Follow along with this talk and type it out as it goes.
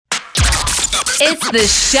It's the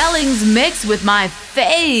Shellingz mix with my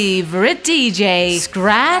favorite DJ,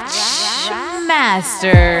 Scratch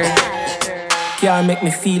Master. Can't make me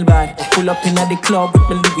feel bad. Pull up in at the club with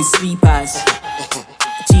my Louis sleepers.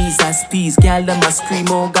 Jesus, peace, girl, them a scream,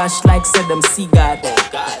 oh gosh, like said them see God.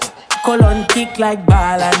 Colon kick like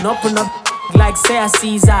ball and open up like say a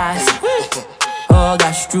Caesars. Oh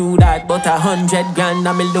gosh, true that, but 100 grand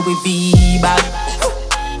on me Louis V bag.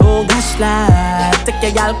 Oh gosh, like take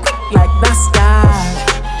your girl quick like NASCAR.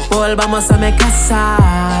 All by must make a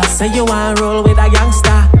saw. Say you want roll with a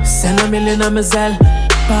youngster. Send a million on my Zelle.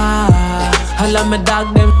 All of my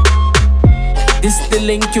dog them. This the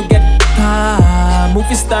link you get.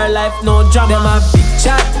 Movie star life, no drama. Them a big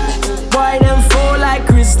chat. Boy, them fall like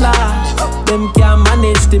Chrysler. Them can't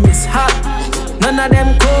manage the mishap. None of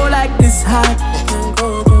them cool like this hot.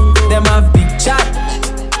 Them have big chat.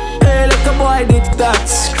 Hey, look a boy did that.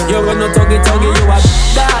 You gonna tuggy, you a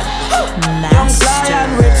dog. Young fly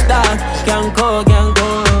and rich dog. Can go.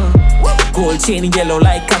 Gold chain yellow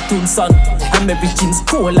like cartoon sun. And my jeans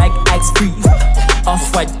cold like ice cream.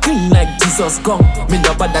 Off-white clean like Jesus gone. Me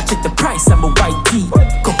no bother check the price, I'm a white key.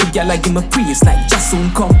 Couple gyal give me praise like just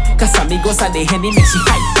soon come. Cause amigos are the henny make she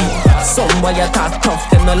hype me. Some boy you talk tough,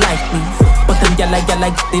 them no like me. But them gyal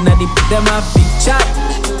they know them a big chat.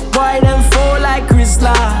 Boy them fall like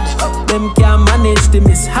Chrysler. Them can't manage the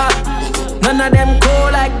mishap. None of them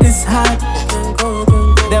cool like this hot.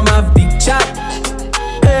 Them have big chat.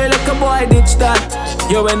 Hey, look a boy ditch that.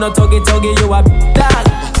 You ain't no tuggy, you a big dog.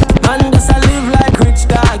 Man just a live like rich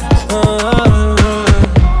dog.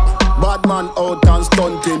 Bad man out and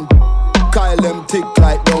stunting. Kyle them tick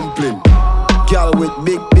like dumpling. Girl with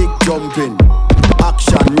big jumping.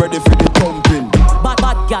 Action ready for the pumping.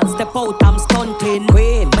 Bad girl step out, I'm stunting.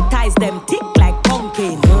 Queen, my ties them tick like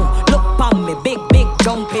pumpkin. Look pon me, big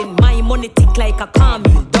jumping. My money tick like a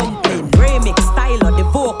caramel dumpling. Remix style of the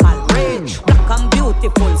vocal range. Black and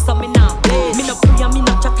beautiful, so me not play. Me no pray, me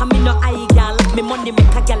no chat, me no eye girl. Me money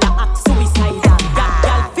make a girl act suicidal.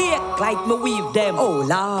 Girl fake like me weave them. Oh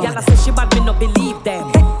lord, girl say she bad, me no believe them.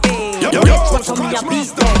 Hey, watch how me a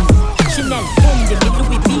beat them. Chanel, Fendi, me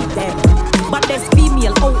Louis beat them. But there's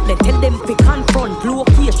female outlet, tell them fi confront.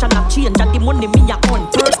 Location a change, and the money me a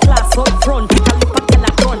on. First class up front, it a lip a tell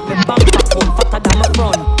a front. Me bank account fatter than my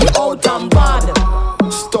front. Me out and bad.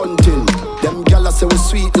 Stunting, them gyal say we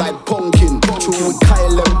sweet like pumpkin. True we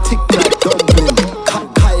Kyle them tick like dumpling.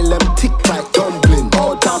 Kyle them tick like dumpling.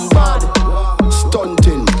 Out and bad.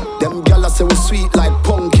 Stunting, them gyal say we sweet like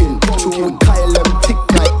pumpkin. True we Kyle them tick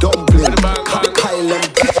like dumpling. Kyle them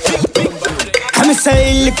tick like dumpling. I'm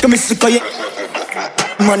say look me sick of you.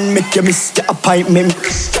 Man make you miss your appointment.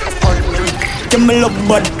 Give me love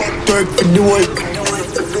but work for the world.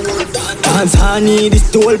 Dance honey, this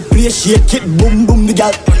the whole place. Shake it, boom the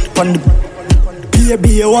girl. Pon the baby,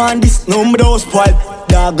 you want this? No me don't spoil.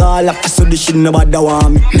 Dog all up so this shit nobody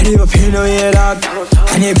want me. Me never feel no way dog.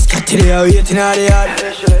 And you got to the waiting at the yard.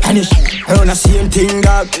 And you run the same thing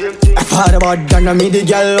dog. I thought about that and me the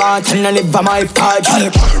girl want and I live by my part.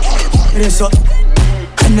 It is so.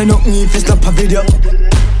 And I knock me if it's not a video.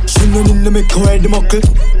 She no need to make her the muckle.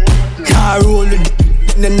 Car roll it,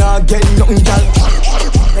 then not get nothing girl.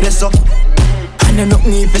 It is so. And I knock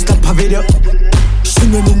me if it's not a video. She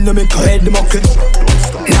no need to make her the muckle.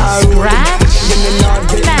 Scratch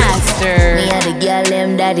Master. Me and the girl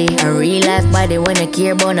them daddy. A real life body when I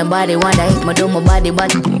care about nobody. Wanna hit my do my body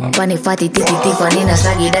but funny fatty titty funny na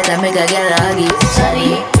saggy that I make a girl huggy.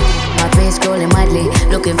 Sorry. My face scrolling madly,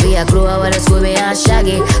 looking for a clue while I swear me and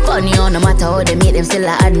shaggy. Funny on no matter how they meet them still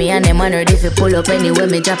I add me. And them honored if you pull up anywhere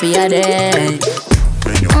me drop you at it.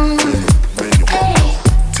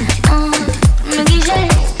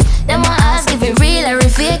 Them want ask if it real or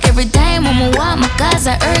if fake. Every time I'ma walk my cause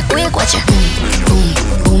an earthquake. Watch ya.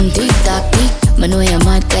 Boom, tick tock tick. Me know you're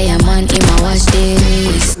mad cause your man in my watch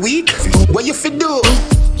this. Weak, what you fi do?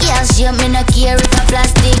 Yeah, she me no care if I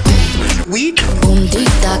plastic. Weak. Boom, tick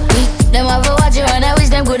tock tick. Them have a watch it and I wish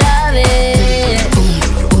them could have it.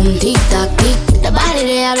 Boom, tick tock tick. The body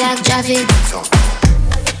they have like traffic.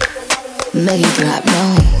 Make it drop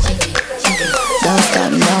now. Don't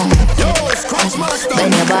stop now.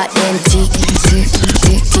 Bend your back then tick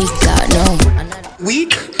out now.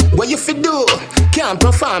 Weak, what you fi do? Can't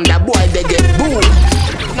perform that boy they get boom.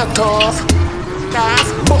 Not tough,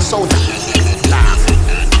 bust out, laugh.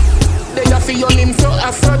 They a fi on him for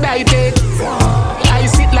Aphrodite. I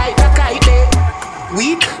sit like a kite.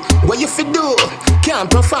 Weak, what you fi do? Can't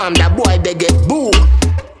perform that boy they get boom.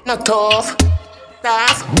 Not tough,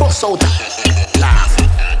 bust out, laugh.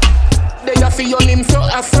 They a fi on him for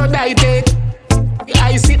Aphrodite.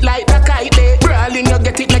 I sit like a kite. Brawling you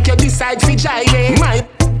get it like you this side fi gyrate. My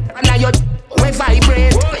and now your we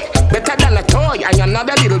vibrate. Better than a toy, and you're not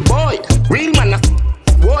a little boy. Real man,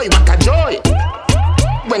 boy, what a joy.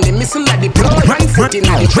 When the missile are deployed, one foot in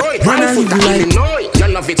Detroit, one foot in Illinois. You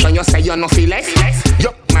love it when you say you no feel like you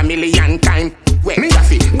a million time. When me a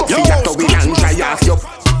fi go fi a to win and try off you.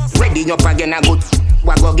 Ready up again a good,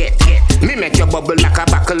 what go get? Me make you bubble like a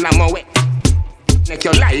buckle and my wet. Make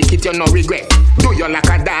you like it, you no regret. Do you like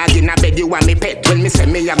a dog in a bed, you want me pet. When me say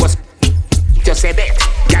me a go you say bet.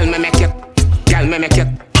 Girl me make you, girl me make you,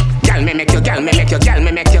 girl me make you, girl me make you, girl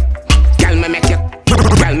me make you, girl me make you,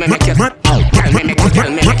 girl me make you, girl me make you,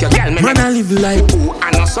 girl me make you, girl me make you. Man I live like ooh,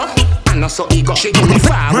 I know so ego. She give me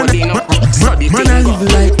forward, you know. So the thing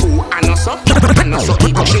go. Ooh, I know so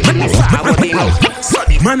ego. She give me forward, you know. So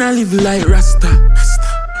the man I live like Rasta.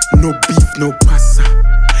 No beef, no pasta.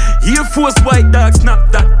 Air Force white dog,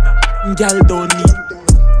 snap that. Girl don't need.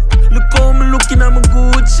 Look how me looking at my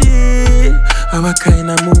Gucci. How I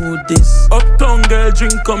kinda mood this. Uptown girl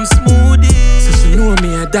drink come smoothie. So she know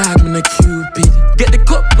me a dog, me a Cupid. Get the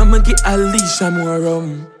cup, I'ma get a leash, I'm more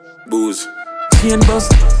rum. Booze. Chain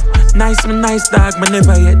bust. Nice, me nice dog, me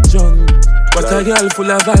never yet drunk. But a girl full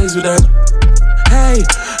of eyes with her. Hey,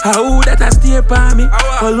 how that a stay pa me?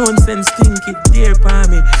 Alone send stinky, dear pa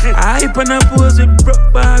me. I hype and I pose with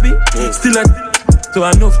broke Barbie. Still a so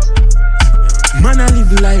enough. Man I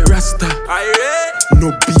live like Rasta.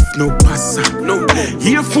 No beef, no pasta. No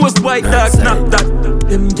Air Force white dog, snap that.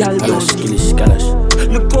 Them gal don't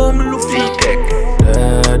look how me look like.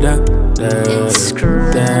 Da da da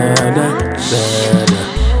da da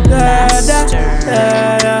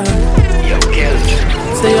da. yo girl.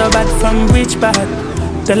 Say you're bad from which part?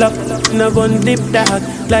 Tell up, no gun dip dog.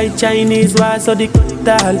 Like Chinese war, so the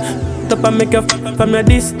tall. Up and make a from your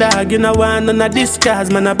this dog. You know one on a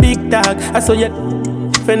disguise, man a big dog. I saw you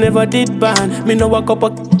if I never did ban. Me no walk up,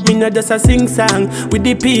 me no just a sing song. With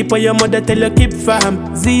the people your mother tell you keep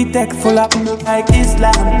farm. Z-Tech full up like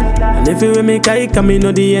Islam. And if you make I come, me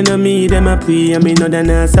know the enemy. Them a pray and me know they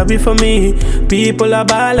not sorry for me. People are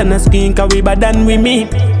ball and a skin cause we bad than we me.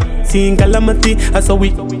 Seeing calamity, I saw we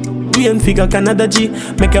ain't figure Canada G.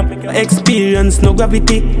 Make a experience, no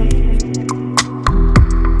gravity.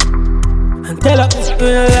 Tell up, we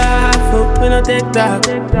no laugh, we no take talk.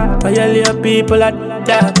 Violate people at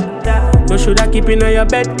that. You shoulda keep in your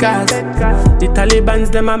bed cause the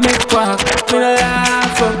Talibans them a make quack. We no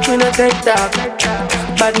laugh, we no take talk.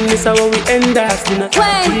 Badness how we end us. We no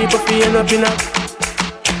people feeling up in a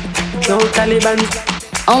no Talibans.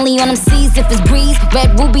 Only on them seas if it's breeze.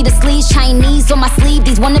 Red ruby the sleeves, Chinese on my sleeve.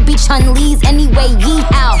 These wanna be Chun-Lees anyway. Yee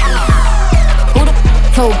how? Who the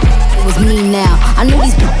told it was me now? I knew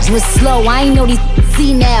these was slow. I ain't know these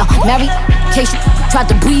see now. Mary, case you tried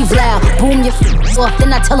to breathe loud. Boom your off,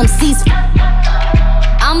 then I tell them cease.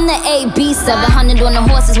 I'm the AB 700 on the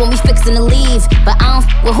horses when we fixin' to leave. But I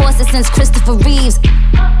don't with horses since Christopher Reeves.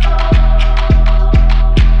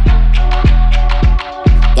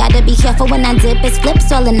 Gotta be careful when I dip, it's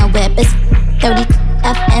flips all in the whip. It's 30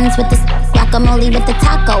 FNs with this guacamole with the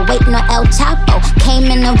taco. Waiting on El Chapo. Came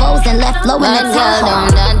in the Rose and left low in the Tahoe.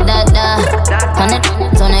 Da da da,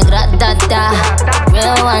 100 on the gra-da-da.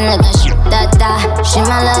 Real one like a sh-da-da. She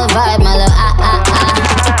my little vibe, my little ah-ah-ah.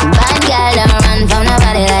 Bad girl don't run from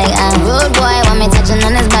nobody like rude boy want me touching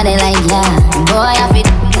on his body like boy, I feel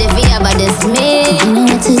if he ever diss me. You know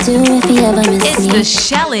what to do if he ever miss It's me. the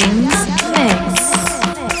Shellingz mix.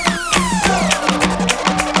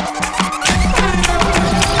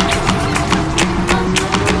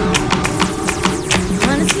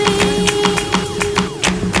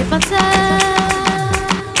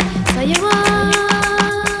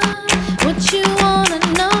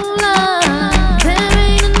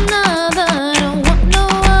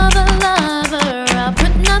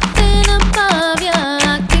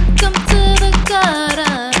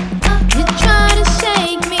 You try to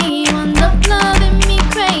shake me, wonder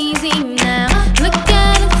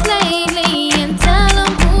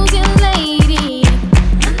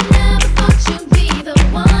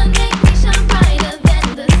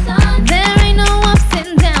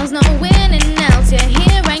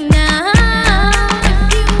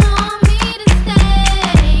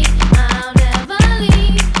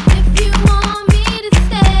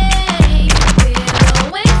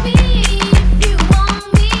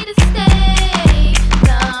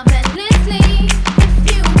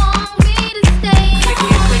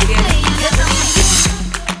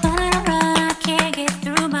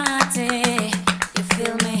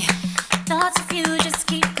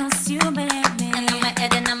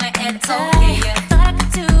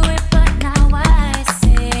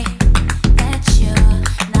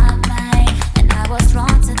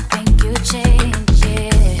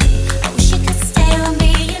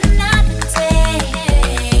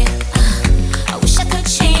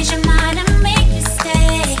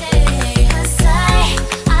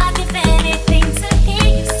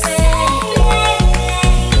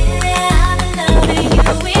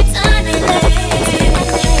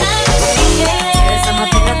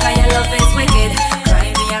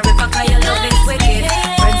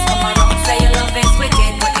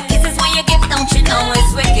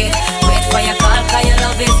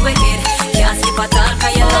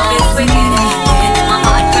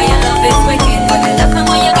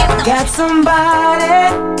somebody.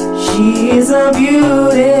 She is a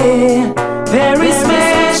beauty, very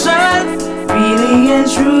special, really and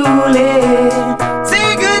truly.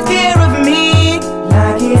 Take good care of me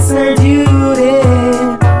like it's her duty.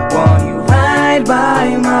 Won't you ride by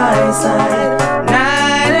my side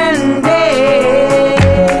night and day?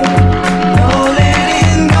 No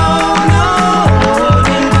letting go, no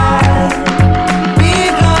holding back,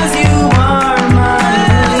 because you are my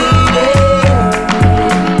lady.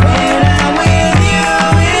 When I'm with you,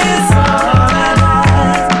 it's all I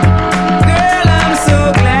got. Girl, I'm so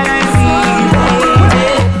glad he made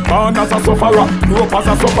it. Born as a sufferer, grew up as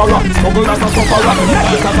a sufferer, struggle as a sufferer,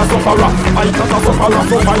 live as a sufferer, fight as a sufferer,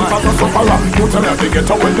 survive as a sufferer. You tell me they get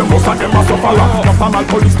away, the most of them a sufferer. The formal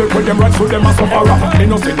police take with them right through them a sufferer. Me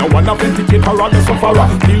no say no one authenticate for all the sufferer.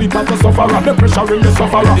 Feel it as a sufferer, the pressure in the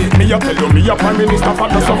sufferer. Me a tell you, me a prime minister for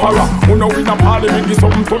the sufferer. Who know in a parliament give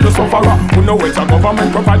something to the sufferer. Who know it's a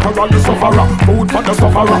government provide for all the sufferer. Food for the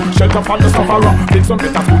sufferer, shelter for the sufferer. Build some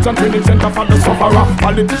better schools and training center for the sufferer.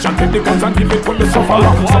 Politician take the guns and give it to the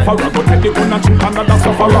sufferer. Sufferer go take the gun and shoot another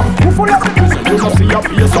sufferer. Who full of the prison, you don't see a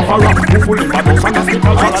be a sufferer. Who full of the house and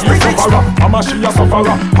hospital, and a sufferer. Mama she a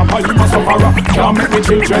sufferer, Papa you a sufferer. Can't make the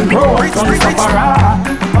children grow up some sufferer.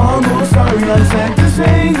 Almost sorry, I'm sad to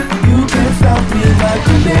say, you can't stop me like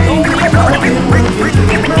today. I've been working to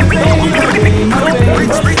get my pay, my way.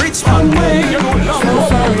 So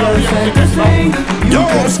sorry, I'm sad to say, you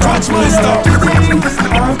can't stop me like today.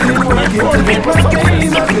 I've been working to get my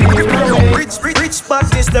pay, Rich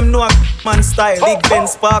badness, them know a man style. Big Ben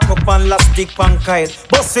spark up and last dick pan Kyle.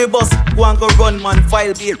 Bus, go and go run man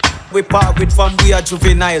file beer. We park with fam, we are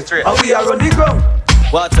juvenile. And we are on the ground.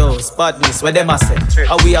 What else? Badness, where them a say?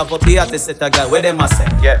 And we have up the artist set a guy, where them a say?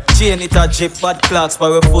 Chain it a jip, bad clocks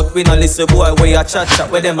for a foot. We no listen boy, where you chat,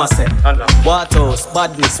 where them a say? What else?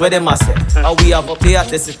 Badness, where them a say? And we have up the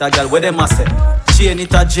artist set a guy, where them a say? Chain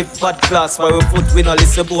it a jip, bad clocks for a foot. We no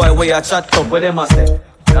listen boy, where you chat up, where them a say?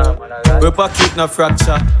 We pocket no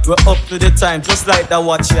fracture. We up to the time, just like the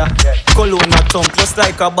watcher. Cologne a thump, just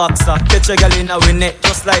like a boxer. Catch a girl in our neck,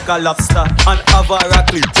 just like a lobster. And have a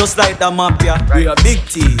clip, just like the mafia. We a big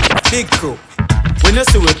team, big crew. When you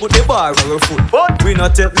see we put the bar on our foot, but we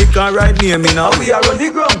not take liquor right near me now. We are on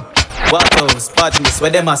the ground. What else? Badness, where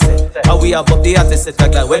them a say? And we have up the artist set a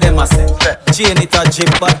guy, where them a say? Chain it a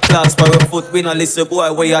jip, bad clocks for a foot. We no listen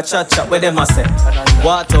boy, where you chat, where them a say?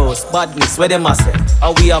 What else? Badness, where them a say?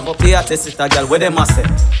 And we have up the artist set a guy, where them a say?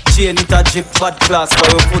 Chain it a jip, bad clocks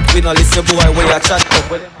for a foot. We no listen boy, where you chat, where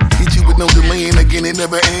them a say? Hit you with no delay and again it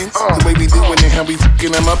never ends. The way we doing it, how we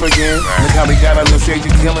fucking them up again. Look how we got on the stage,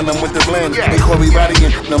 you killing them with the blend. They call me body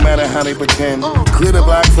in, no matter how they pretend. Clear the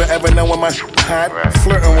block forever, knowing my hot.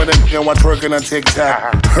 Flirting with a girl while twerking on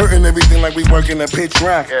TikTok. Hurting everything like we working a pitch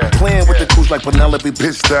rock. Playing with the cooch like Penelope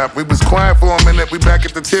Pitch Stop. We was quiet for a minute, we back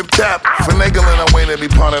at the tip top. Finagling our way to be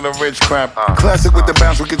part of the rich crap. Classic with the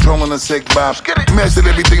bounce, we controlling the sick bop. Mastered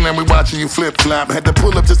everything, now we watching you flip flop. Had to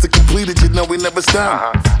pull up just to complete it, you know we never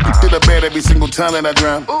stop. To the bed every single time that I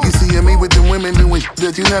drop. You see me with the women doing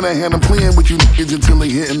that you never had them playing with you niggas until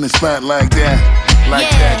they hitting the spot like that.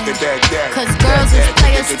 Like that. Cause girls is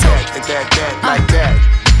players too. Like that.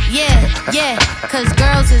 Yeah, cause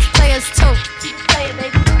girls is players too. Play it,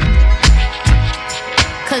 baby.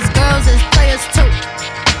 Cause girls is players too.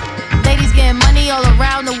 Ladies getting money all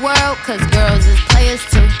around the world, cause girls is players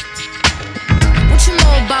too. What you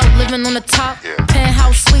know about living on the top?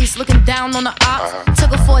 Penthouse suites, looking down on the ops.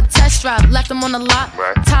 Took her for a test drive, left them on the lot.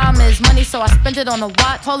 Time is money, so I spent it on a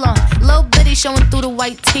watch. Hold on, little bitty showing through the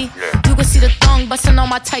white tee. You can see the thong busting on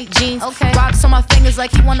my tight jeans. Rocks on my fingers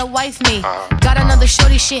like he wanna wife me. Got another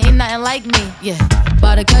shorty, she ain't nothing like me. Yeah,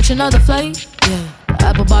 about to catch another flight. Yeah, the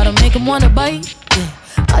apple bottom make him wanna bite. Yeah,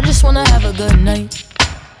 I just wanna have a good night.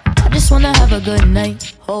 I just wanna have a good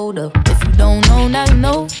night. Hold up, if you don't know, now you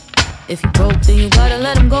know. If you broke, then you gotta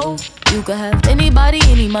let him go. You could have anybody,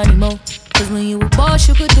 any money, mo. Cause when you a boss,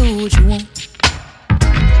 you could do what you want.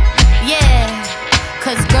 Yeah,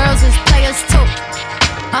 cause girls is players too.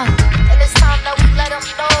 And it's time that we let them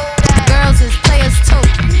know that girls is players too.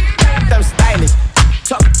 Them stylish,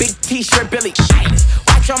 talk big t-shirt, Billy Eilish.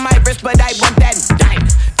 Watch on my wrist, but I want that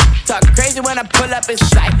diamond. Talk crazy when I pull up in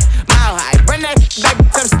sight. Mile high, run that baby,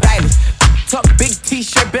 them stylish. Talk big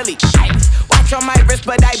t-shirt, Billy Eilish. Watch on my wrist,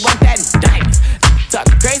 but I want that diamond. Talk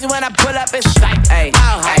crazy when I pull up in sight. Ayy,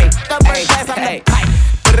 mile high, the first class on the pipe.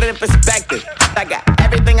 Put it in perspective. I got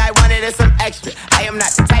everything I wanted and some extra. I am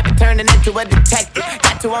not the type of turning into a detective.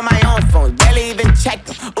 Got two on my own phone, barely even check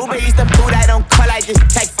them. Uber Eats the food, I don't call, I just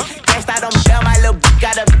text them. Cashed out on bail, my little bitch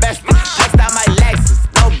got a bestie. Flexed out my Lexus,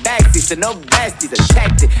 no backseat, so no besties. I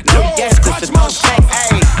checked it, no guests, so no checks.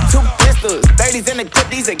 Ayy, 2 pistols. 30s and the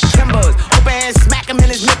goodies and Kimbos. Open hand, smack him in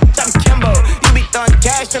his nip, I'm Kimbo. You be throwing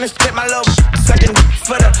cash on the strip, my little sucking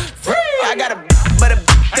for the free. I got a but a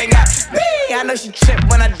thing got me. I know she trip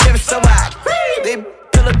when I dip, so I they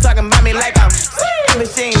pillow talking about me like I'm free. But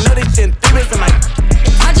she ain't know this shit, 3 weeks in my.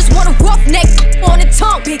 I just want a rough neck on the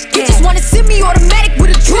tongue. You just wanna send me automatic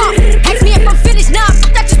with a drum. Ask me if I'm finished, nah,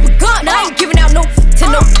 that just begun. I ain't giving out no to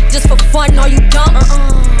no, just for fun. Are you dumb?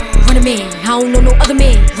 100 man, I don't know no other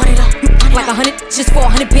man. Run it up, like 100 just for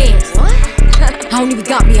 100 bands. I don't even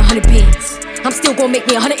got me 100 bands. I'm still gonna make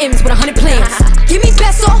me 100 M's with 100 plans. Give me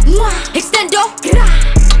peso, extendo.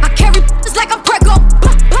 I carry just like I'm Prego.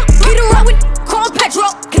 Beat around with call Pedro.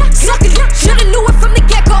 Shoulda knew it from the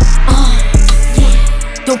get-go.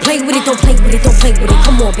 Don't play with it, don't play with it, don't play with it.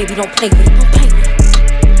 Come on, baby, don't play with it, don't play with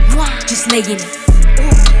it. Just lay in it.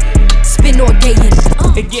 Spin all day in it.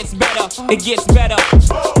 It gets better, it gets better,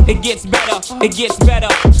 it gets better, it gets better,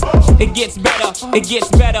 it gets better, it gets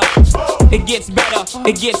better, it gets better,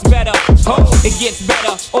 it gets better, it gets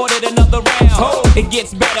better, ordered another round, it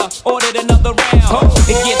gets better, ordered another round,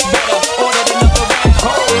 it gets better, ordered another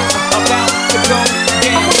round, about to go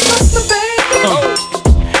down. Listen, baby,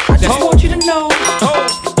 I just want you to know,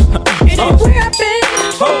 it ain't where I've been,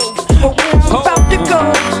 but where I'm about to go.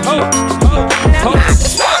 Now I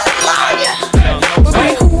just wanna love you, but be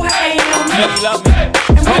who I am, Love me.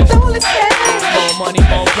 and with all it takes, More money,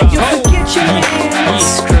 more problems. you forget your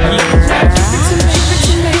name.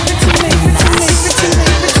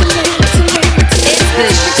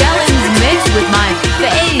 It's the Shellingz mix with my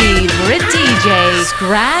favorite DJ,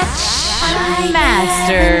 Scratch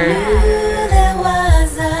Master. There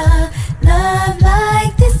was a love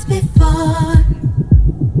like this before.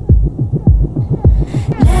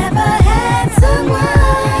 Never had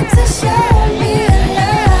someone to show me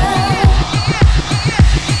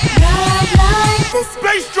love like this.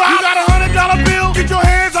 Bass drop. You got $100 bill, get your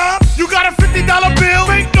hands up. You got a $50 bill,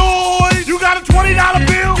 make noise. You got a $20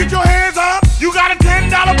 bill, get your hands up. You got a $10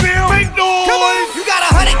 bill, make noise. Come on. You got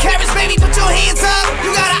 100 carats, baby, put your hands up.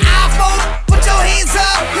 You got an iPhone, put your hands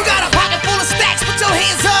up. You got a pocket full of stacks, put your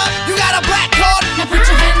hands up. You got a black card, now put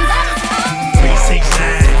your hands up.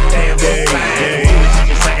 369, damn, you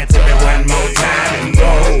can suck it to me one more time and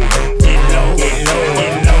go. Get low, get low,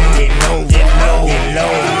 get low, get low, get low, get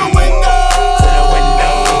low. To the window, to the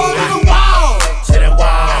window, to the wall, to the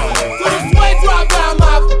wall. to the sweat drop down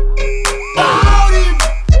my body.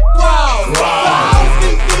 Wow, wow,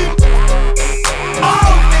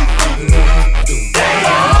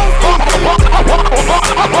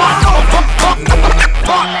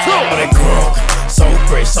 That girl, so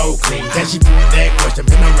fresh, so clean. Can she that question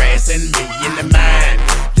been harassing me in the mind?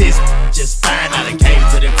 This just fine. I done came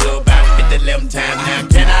to the club about 50 times. Now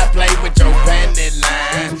can I play with your panty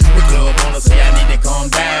line? The club wanna say I need to calm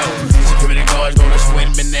down. Security guards gonna sweat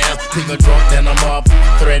me now. Pick a drunk, then I'm up,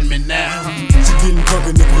 threaten me now. She getting drunk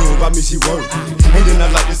in the club, I mean she work. And then I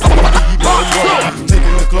like to see her leave my work.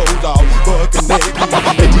 Taking the clothes off, fucking naked.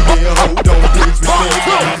 And you get a hold on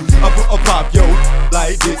disrespect. I pop yo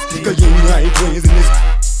like this, cause you ain't twins in this.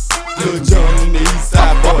 Lil John in the east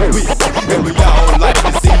side boy with, and we all like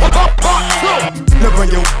to see. Now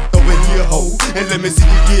bring your over here, ho, and let me see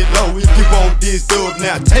you get low. If you want this dub,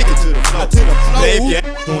 now take it to the floor. Now if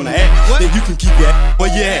you wanna act, then you can keep your ass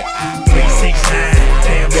where you at. 369,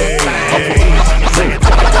 damn, sing it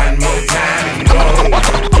one more time and go.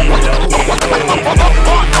 Get low, get low, get low,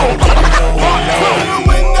 get low, get low, get low. to the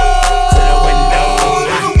window, To the window,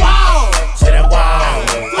 to the wall, to the wall.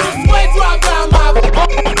 to the sweat drop down my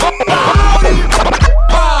body.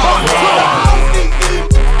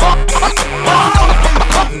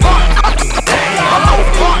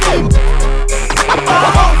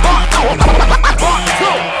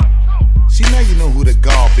 See, now you know who the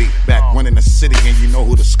guard be. Back when in the city and you know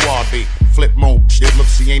who the squad be. Flip mode, shit, look,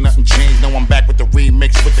 see, ain't nothing changed. No, I'm back with the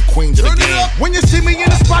remix with the queens of the game. When you see me in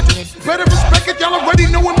the spot, better respect it. Y'all already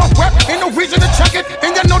knowin' my rap, ain't no reason to check it.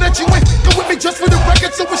 And y'all know that you ain't go with me just for the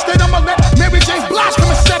record. So instead, I'ma let Mary J. Blige come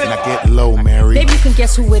and set it. Now get low, Mary. Baby, you can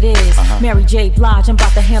guess who it is. Mary J. Blige, I'm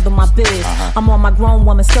about to handle my biz. I'm on my grown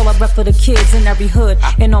woman, still I rep for the kids in every hood.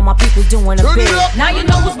 And all my people doing a bid. Now you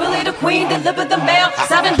know who's really the queen, deliver the mail.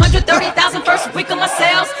 730,000 first week of my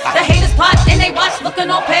sales. The haters plot and they watch looking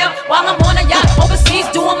all pale. While I'm on a yacht overseas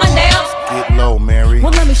doing my nails. Get low, Mary.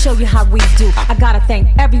 Well, let me show you how we do. I gotta thank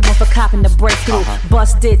everyone for copping the breakthrough.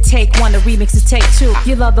 Bust did take one, the remix is take two.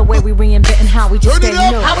 You love the way we reinventing how we just stay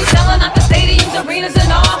new. How we selling out the stadiums, arenas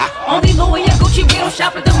and all. Only Louis and Gucci, we don't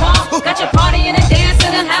shop at the mall. Got you partying and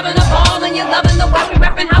dancing and having a ball. And you loving the way we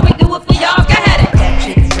reppin' how we do it for y'all. Go ahead.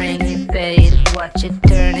 Catch it, bring it, pay it, watch it,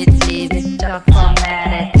 turn it, leave it, talk,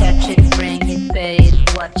 format it, touch it, bring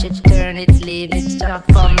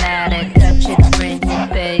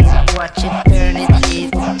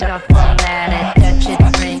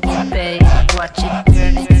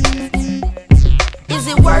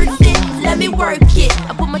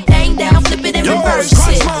reverse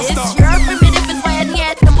it. It's your primitive and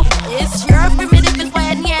yet. It's your primitive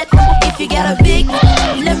and yet. If you got a big,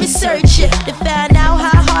 let me search it to find out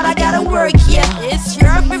how hard I gotta work. Yeah, it's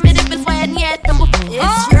your primitive and yet.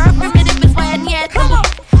 It's your primitive and yet.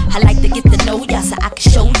 I like to get to know ya so I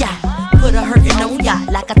can show ya. Put a hurtin' on ya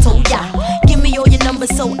like I told ya. Give me all your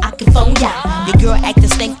numbers so I can phone ya. Your girl actin'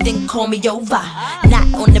 stink, then call me over.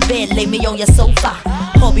 Not on the bed, lay me on your sofa.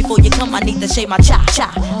 Call before you come, I need to shave my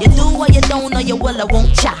cha-cha. You do or you don't, or you will, I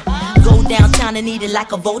won't cha. Go downtown and eat it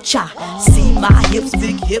like a vulture. See my hips,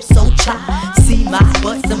 big hips, so cha. See my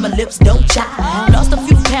butts and my lips, don't cha. Lost a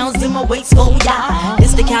few pounds in my waist, oh yeah.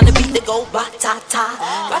 It's the kind of beat that go ba-ta-ta.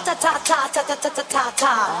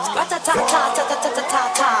 Ra-ta-ta-ta-ta-ta-ta-ta-ta.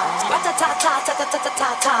 Ra-ta-ta-ta-ta-ta-ta-ta-ta.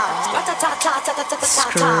 Ra-ta-ta-ta-ta-ta-ta-ta-ta.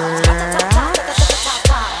 Ra-ta-ta-ta-ta-ta-ta-ta-ta.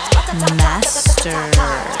 Master.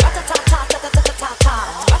 Ra-ta-ta-ta-ta-ta-ta.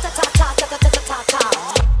 Ra-ta-ta-ta-ta-ta-ta.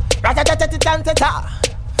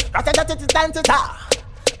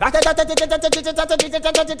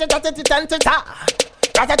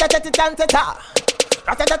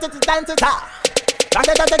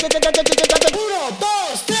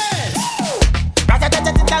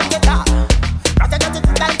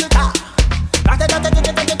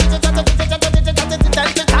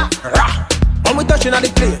 When we touching on the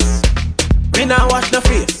place, we now wash the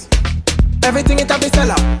face. Everything it have be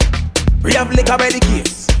sell out. We have liquor by the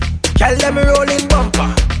case. Girl them rolling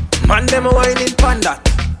bumper, man them whining panda.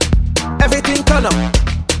 Everything turn up,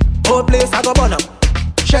 whole place I go burn up.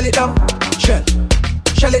 Shell it down, shell.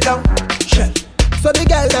 Shell it down, shell. So the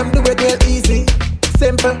girl them do it real easy,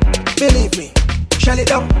 simple, believe me. Shell it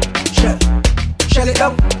down, shell. Shell it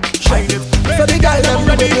down, shell. So the girl them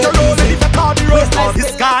do it real easy.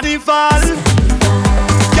 It's carnival.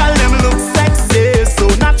 Girl them look sexy, so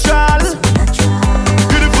natural.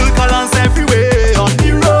 Beautiful colors everywhere on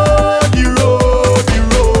the road, the road, the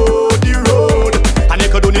road, the road. And you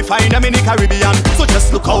could only find them in the Caribbean. So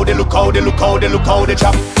just look how they look how they look how they look how they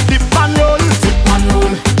chop. Dip and roll, dip and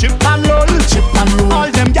roll, chip and roll, chip and roll.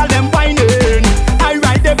 All them girl them whining, I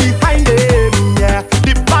ride them behind them. Yeah,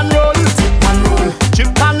 dip and roll, dip and roll,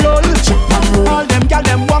 chip and roll, chip and roll. All them girl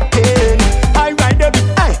them walking, I ride them.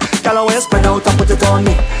 Hey, girl always spread out and put it on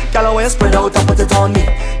me. Girl always spread out and put it on me.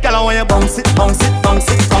 Girl when you bounce it, bounce it, bounce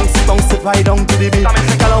it, bounce it, bounce it right down to the beat.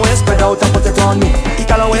 Girl always spread out and put it on me.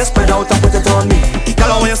 Girl always spread out and put it on me.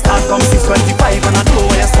 Girl when you start from 6:25 and I know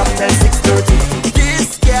when you stop till 6:30.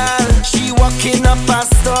 This girl, she walking up a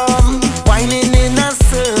storm, whining in a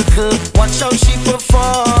circle. Watch how she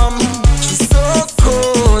perform. She's so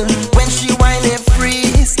cool when she whine and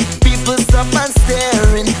freeze. People stop and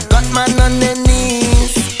staring. Got man on their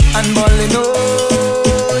knees and balling. Oh,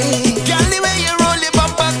 girl, the way you roll your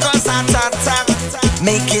bumper cause hot, hot, hot,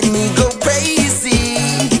 making me go crazy.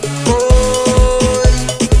 Oh,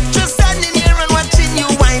 just standing here and watching you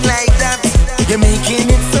whine like that. You're making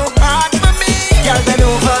it so hard for me. Girl, bend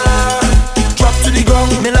over, drop to the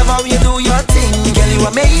ground. Me love how you do your thing. Girl, you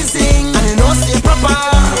amazing, and you know stay proper.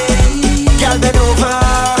 Girl, bend over,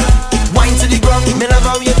 wine to the ground. Me love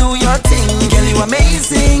how you do your thing. Girl, you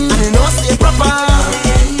amazing, and you know stay proper.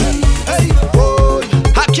 Hey, boy,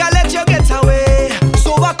 I can't let you get away.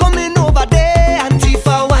 So we're coming over there and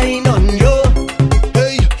Tifa wine on you.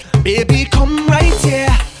 Hey, baby, come right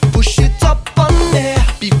here. Push it up on there.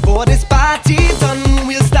 Before this party done,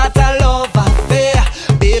 we'll start a love affair.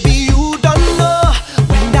 Baby, you don't know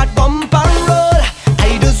when that bumper roll,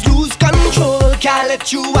 I just lose control. Can't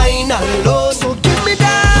let you wine alone. So give me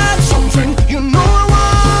that something. You know I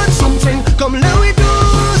want something. Come let me do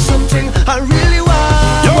something. I really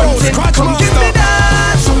want something. Come give me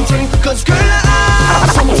that something. Cause girl I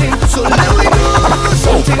have something. So let me do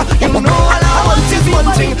something. You know all I want is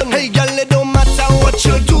one thing. Hey girl, it don't matter what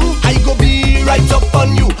you do, I go be right up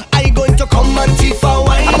on you. I going to come and Tifa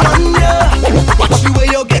wine on ya. Watch the way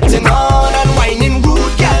you're getting on and whining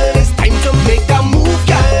rude, girl. It's time to make a move,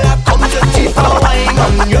 girl. I come to Tifa wine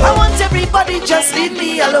on you. I want everybody just leave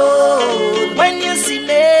me alone. When you see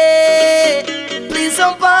me, please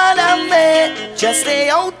don't bother me. Just stay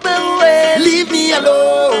out the way. Leave me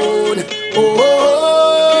alone.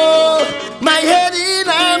 Oh, my head in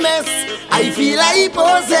a mess. I feel I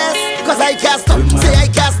possess. Cause I can't stop, say I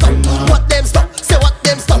can't stop. What them stop, say what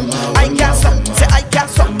them stop. I can't stop, say I can't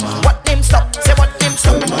stop. What them stop, say what them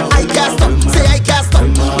stop. I can't stop, say I can't stop.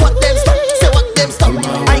 What them stop, say what them stop.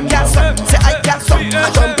 I can't stop, say I can't stop.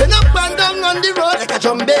 I'm jumping up and down on the road like a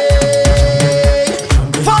jumbie.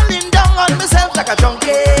 Falling down on myself like a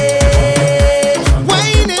junkie.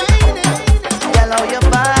 Whining. Girl, how you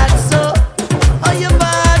bad so? How you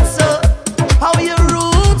bad so? How you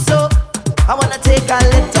rude so? I wanna take a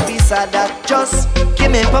little piece of that just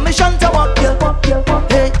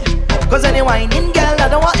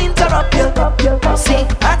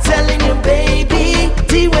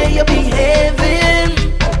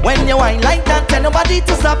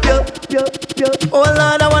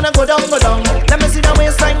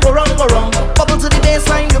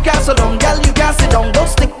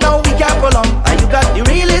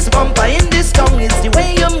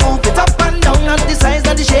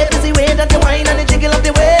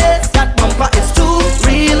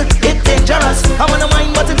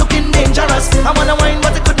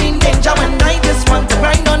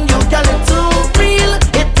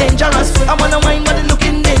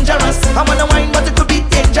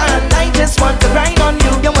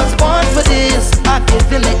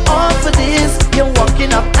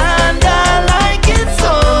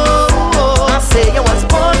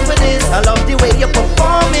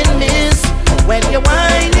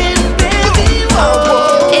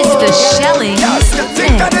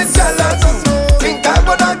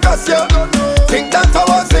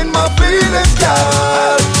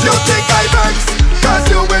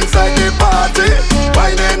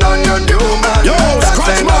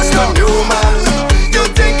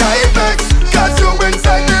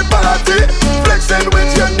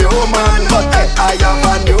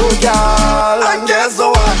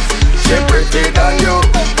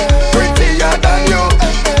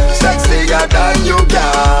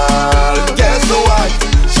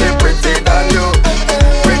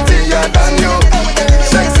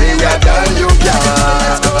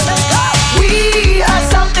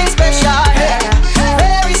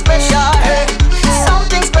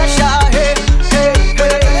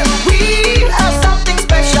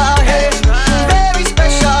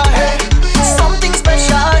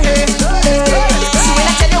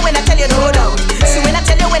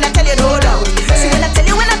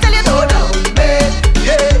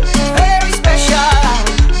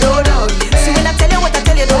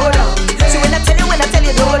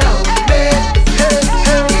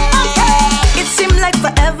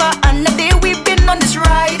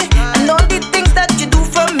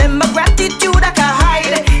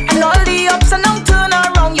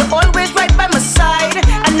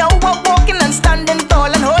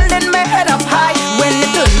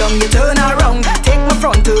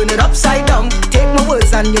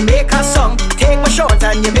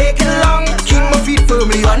and you make it long. Keep my feet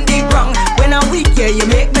firmly on the ground. When I'm weak, yeah, you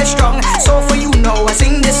make me strong. So for you now, I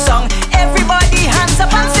sing this song. Everybody hands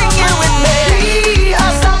up and sing it with me. We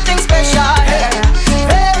have something special, hey.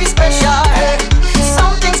 Very special, hey.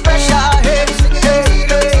 Something special, hey. Hey,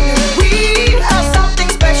 hey. We have something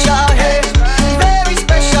special, hey. Very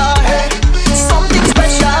special, hey. Something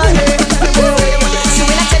special, hey. See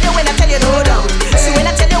when I tell you, no doubt. See when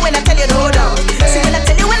I tell you, no doubt. See when I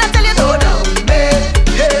tell you, no doubt. Hey,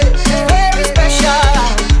 very special,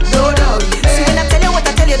 no doubt. See when I tell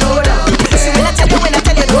you, no doubt. See when I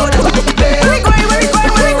tell you, no doubt. Where we going?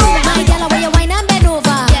 My girl, where you wine and bend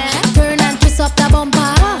over, turn and twist up the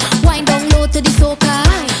bumper, wind down low to the soca,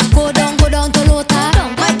 go down to lota.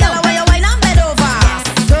 My girl, where you wine and bend over,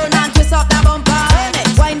 turn and twist up the bumper,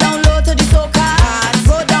 wind down low to the soca,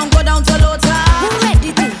 go down to lota.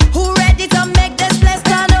 Who ready to make this place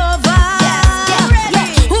turn over?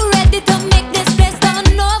 Who ready to make this place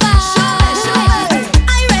turn over?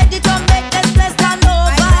 I ready to make this place turn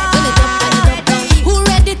over. Who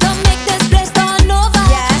ready to make this place turn over?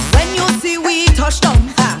 When you see we touch down,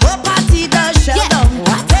 whole party does shut down.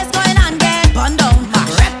 What's going on, get bun down.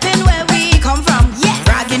 Reppin' where we come from,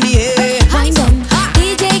 rag in the air. Wind down,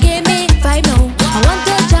 DJ give me vibe now. I want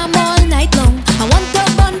to jam all night long. I want to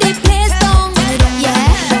burn the place down.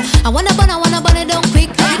 Yeah, I wanna burn it down quick.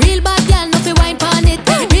 Real bad girl, no fi wine pon it.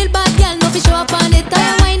 Real bad girl, no fi show up on it. I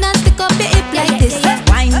wine and stick up the hip like this.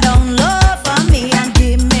 Wind down low for me and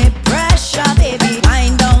give me pressure, baby.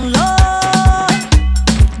 Wind down low,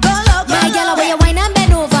 go low, go My girl, low. where you wine and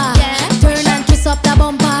bend over, turn and twist up the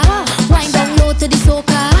bumper, wind down low to the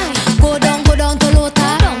soca, go down to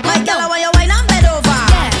lota. My girl, where you wine and bend over,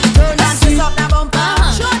 turn and twist up the bumper,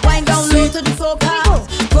 wind down low to the soca,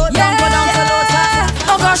 go down to lota.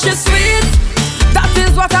 Oh gosh, it's sweet. That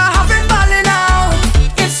is what I have him balling out.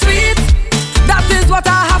 It's sweet. That is what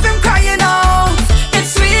I have him crying out.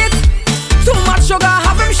 It's sweet. Too much sugar,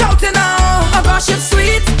 have him shouting out. Oh gosh, it's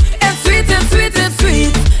sweet. It's sweet, it's sweet, it's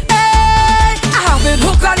sweet. Hey, I have him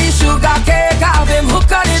hooked on the sugar cake. I have him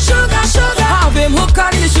hooked on the sugar. Have him hooked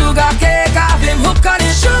on the sugar cake. I have him hooked on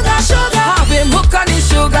the sugar. Have him hooked on the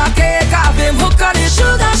sugar cake. I have him hooked on the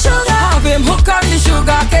sugar. Have him hooked on the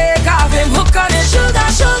sugar cake. I have him hooked on the sugar.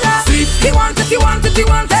 Sweet. He want it, he want it, he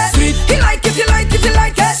want it. Sweet. He like it, he like it, he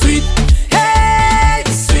like it. Sweet. Hey,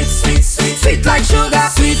 sweet, sweet, sweet, sweet like sugar.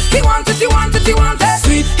 Sweet. He want it, he want it, he want it.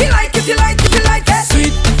 Sweet. He like it, he like it, he like it.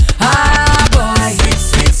 Sweet. Ah boy, sweet,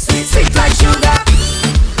 sweet, sweet, sweet like sugar.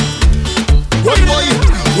 Boy,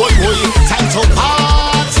 time to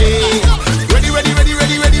party. Ready.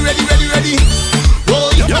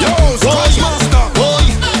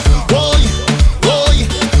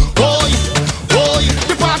 Boy,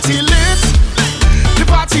 the party lit, the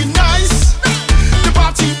party nice, the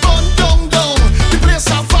party bun down. The place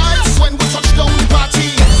have vibes when we touch down the party.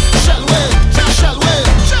 Shall we?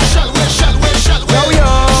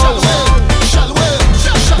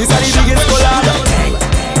 These are the biggest collab.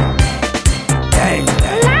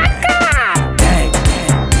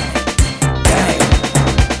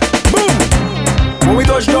 When we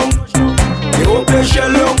touch down, they won't play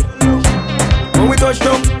Shellingz. When we touch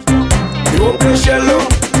down, they won't play Shellingz.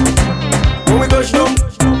 When we touch down,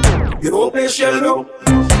 they won't play Shellingz.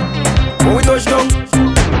 When we touch down,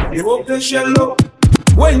 they won't play Shellingz.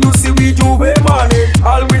 When you see we Juve morning,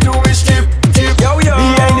 all we do is skip.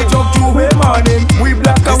 Behind the truck Juve morning, we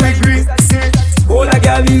black and we green. Hold a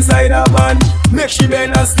girl inside a van, make she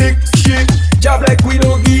bend and stick. Shit, job like we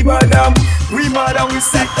don't give a damn. We mad and we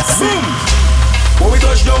sick. When we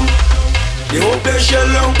touch down, they won't play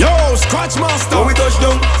Shellingz. Yo, Scratch Master. When we touch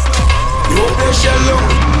down, they won't play Shellingz.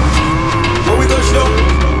 When we touch down,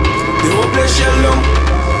 they won't play Shellingz.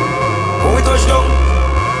 When we touch down,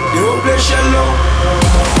 they won't play Shellingz.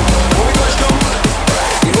 When we touch down,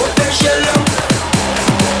 they won't play Shellingz.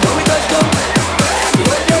 When we touch down, they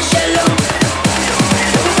won't play Shellingz.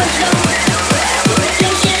 When we touch down, they won't play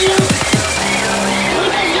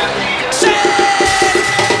Shellingz.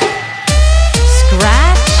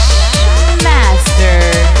 Scratch Master.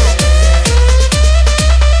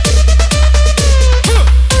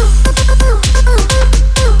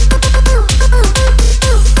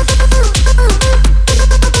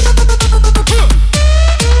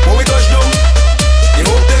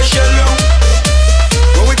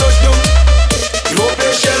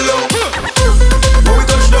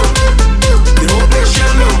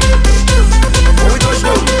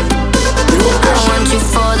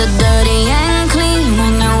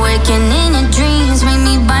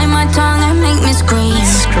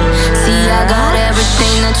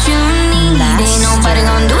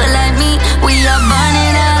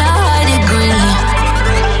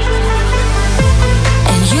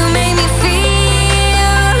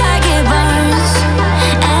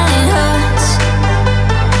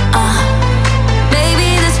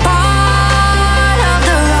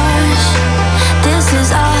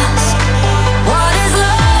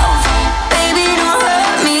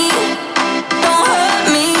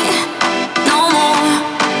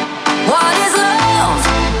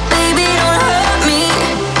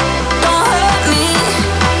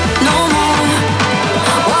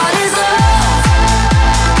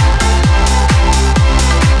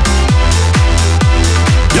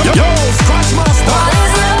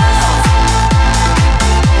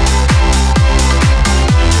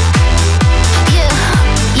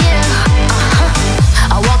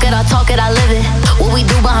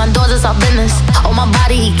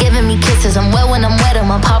 Cause I'm wet when I'm wet,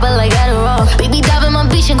 I'm poppin' like Adderall. Baby, dive in my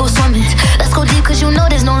beach and go swimming. Let's go deep cause you know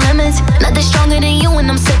there's no limits. Nothing stronger than you when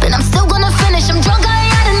I'm sipping. I'm still gonna finish, I'm drunk, I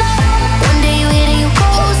ain't had enough. One day you hit and you go,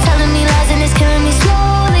 telling me lies and it's killing me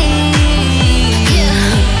slowly.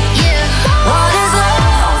 Yeah, yeah. What is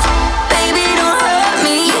love? Baby, don't hurt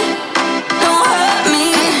me. Don't hurt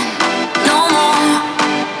me no more.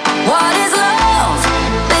 What is love?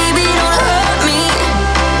 Baby, don't hurt me.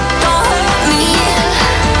 Don't hurt me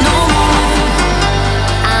no more.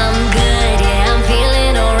 I'm good, yeah, I'm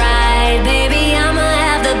feeling alright. Baby, I'ma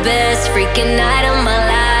have the best freaking night of my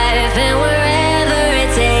life. And wherever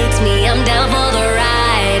it takes me, I'm down for the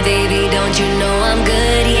ride. Baby, don't you know I'm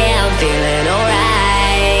good, yeah, I'm feeling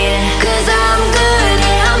alright. Cause I'm good,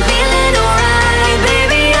 yeah, I'm feeling alright.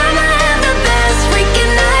 Baby, I'ma have the best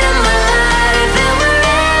freaking night of my life. And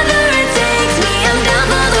wherever it takes me, I'm down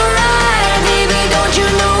for the ride. Baby, don't you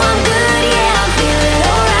know I'm good, yeah, I'm feeling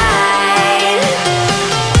alright.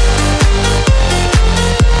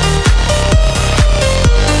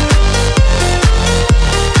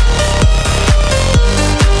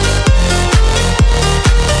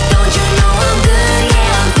 Don't you know I'm good,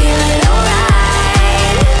 yeah, I'm feeling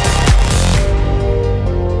alright.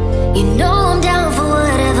 You know I'm down for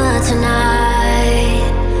whatever tonight.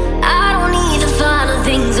 I don't need the final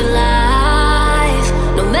things in life.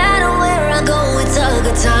 No matter where I go, it's a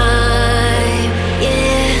good time,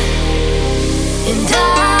 yeah. And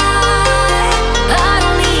I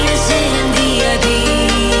don't need to sit in VIP.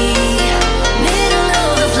 Middle of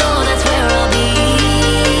the floor, that's where I'll be.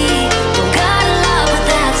 Don't got a lot, but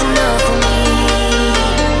that's enough for me,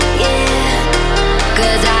 yeah.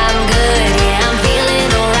 Cause I'm good, yeah, I'm feeling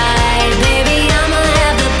alright. Baby, I'ma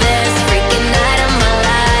have the best freaking night of my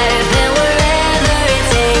life. And wherever it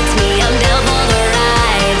takes me, I'm down for the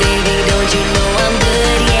ride. Baby, don't you know I'm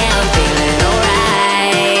good, yeah, I'm feeling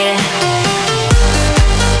alright.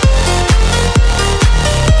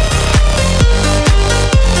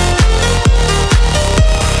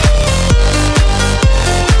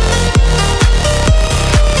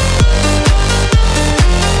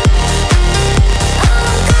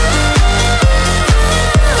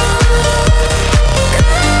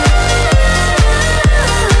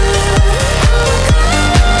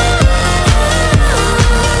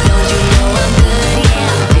 Don't you know I'm good, yeah,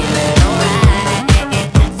 I'm feeling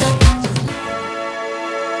alright.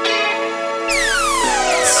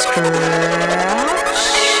 Scratch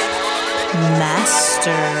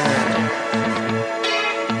Master.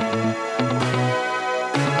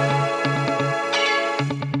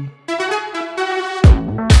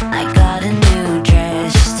 I got a new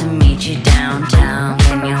dress just to meet you downtown.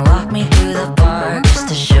 Can you walk me through the park just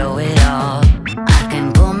to show it all? I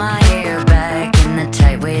can pull my hair back in the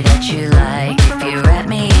tight way that you like. If you wrap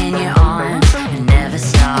me in your arms and never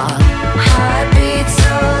stop. Heartbeat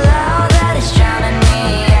so loud that it's drowning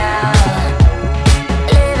me out.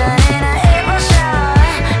 Living in an April shower,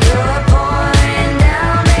 you're pouring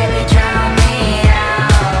down, baby, drown me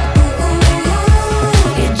out.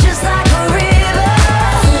 You're just like a river.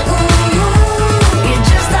 You're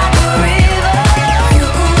just like a river.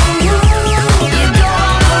 You go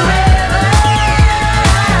on forever.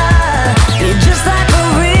 You're just like a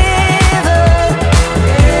river.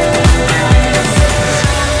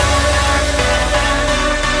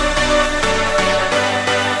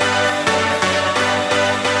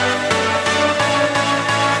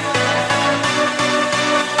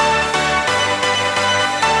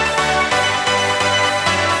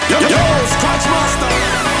 Yo, Scratch Master.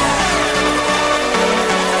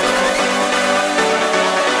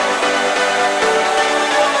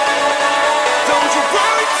 Don't you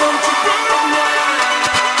worry, don't you worry.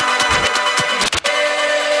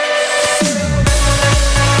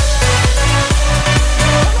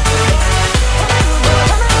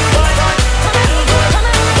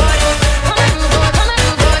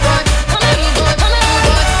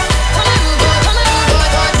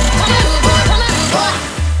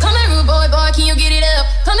 Come here, rude boy, boy, can you get it up?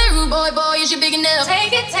 Come here, rude boy, boy, is you big enough?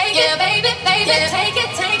 Take it, yeah, baby, yeah. Take it,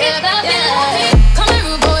 yeah. Come here, rude boy, boy,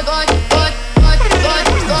 boy, boy,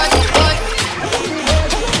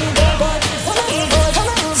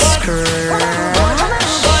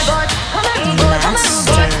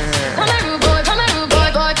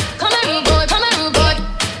 boy,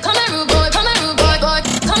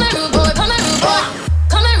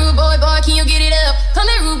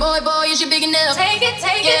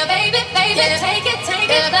 boy, boy.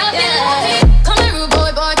 Yeah. Come here, rude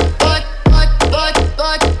boy, boy, boy, boy, boy,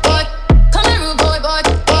 boy, boy. Come here,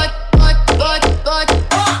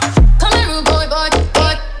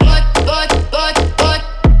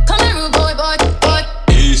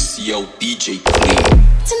 yo, DJ Clean.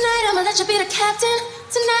 Tonight I'ma let you be the captain.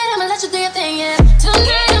 Tonight I'ma let you do your thing, yeah.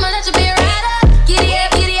 Tonight I'ma let you be a rider. Giddy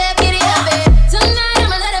up, giddy up, giddy up, babe. Tonight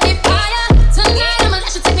I'ma let it be fire. Tonight I'ma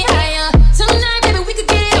let you take me higher. Tonight, baby, we could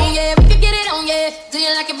get it on, yeah. We could get it on, yeah. Do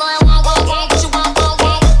you like it, boy? I want, what you want,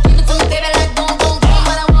 want. Give it to me, baby, like boom, boom, boom.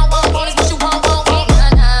 What I want is what you want,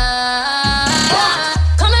 nah, nah.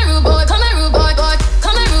 Come here, rude boy, come here, rude boy, boy.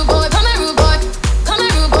 Come here, rude boy, come here, rude boy. Come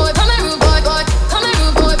here, rude boy, come here, rude boy, boy. Come here,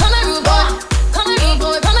 rude boy, come here, rude boy. Come here, rude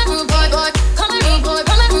boy, come here, rude boy, boy. Come here, rude boy, come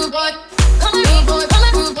here, rude boy. Come here, rude boy, come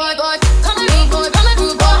here, rude boy, boy. Come here, rude boy, come here,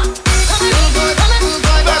 rude boy. Come here, rude boy, come here, rude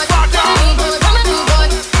boy, boy. Come here, rude boy, come here, rude boy.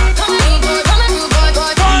 Come here, rude boy, come here, rude boy,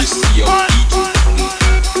 boy. This yo, DJ Clean.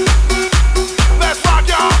 Let's rock,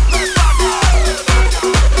 y'all. Let's rock, y'all.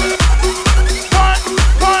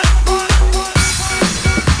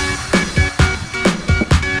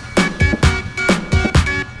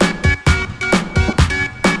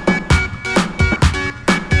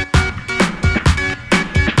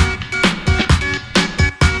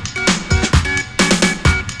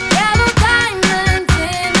 Yellow diamonds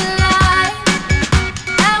in the light,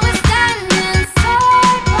 and we're standing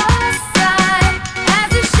side by side as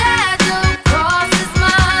the shadow crosses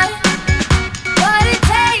mine. What it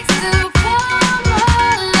takes to come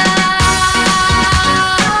alive.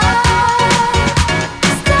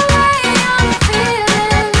 It's the way I'm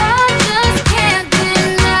feeling, I just can't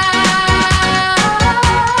deny.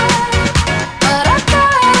 But I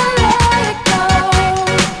gotta let it go.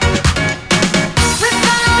 We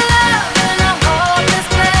found love in a hopeless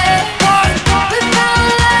place. We found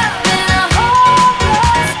love in a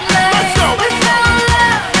hopeless place. We found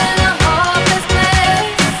love in a hopeless place.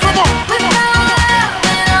 Come on. We found love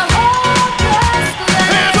in a hopeless place.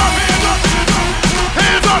 Hands up, hands up.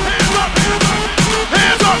 Hands up, hands up. Hands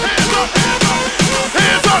up,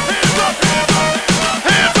 hands up. Hands up, hands up.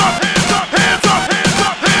 Hands up, hands up. Hands up, hands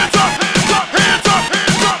up. Hands up, hands up. Hands up,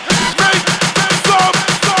 hands up. Make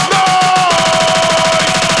some noise.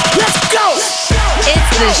 Let's go. It's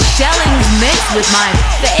the Shellingz mix with my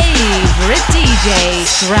favorite DJ,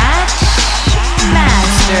 Scratch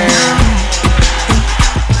Master.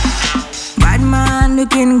 Bad man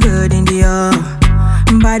looking good in the air.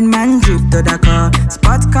 Bad man drip to the car.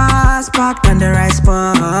 Spot cars parked on the right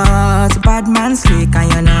spot. Bad man slick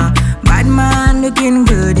and you know. Bad man looking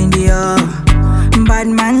good in the air. Bad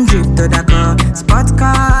man drip to the car. Spot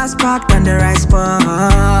cars parked on the right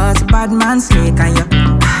spot. Bad man slick and you.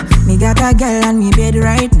 Me got a girl on me bed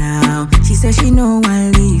right now. She says she no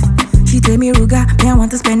one leave. She tell me, Ruga, me I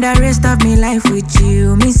want to spend the rest of me life with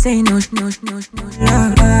you. Me say no, Lord,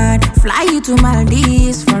 fly you to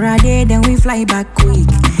Maldives for a day, then we fly back quick.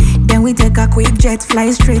 Then we take a quick jet,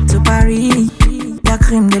 fly straight to Paris. La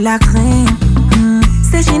crème de la crème.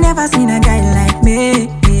 Say she never seen a guy like me.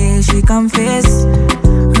 She confess.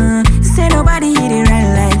 Say nobody hit it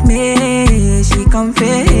right like me. She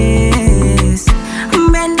confess.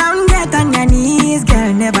 Bend down, get on your knees,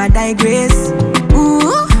 girl, never digress.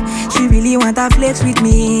 Ooh, she really wanna flex with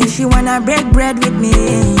me. She wanna break bread with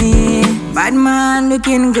me. Bad man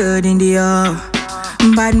looking good in the air.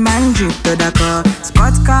 Bad man drip to the car.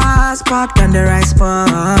 Spot cars parked on the right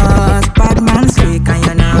spot. Bad man slick and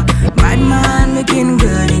you know. Bad man looking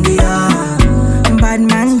good in the air. Bad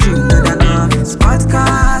man drip to the car. Spot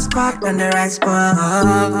cars parked on the right spot.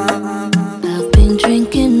 I've been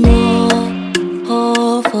drinking more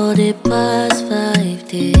for the past 5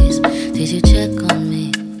 days. Did you check on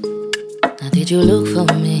me? Now did you look for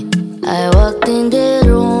me? I walked in the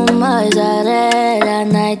room, eyes are red,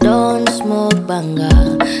 and I don't smoke banga.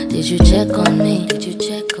 Did you check on me? Did you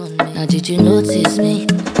check on me? Now did you notice me?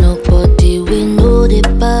 Nobody will know the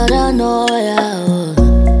paranoia.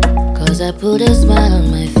 Cause I put a smile on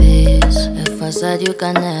my face, a facade you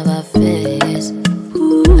can never face.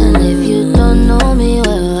 And if you don't know me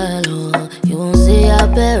well, you won't see how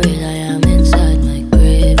buried I am inside my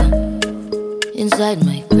grave. Inside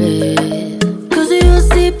my grave. Cause you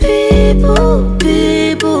see people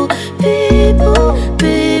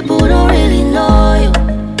don't really know you.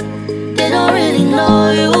 They don't really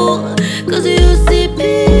know you. Cause you see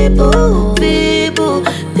people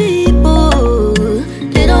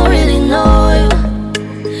they don't really know you.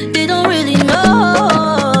 They don't really know.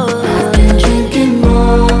 I've been drinking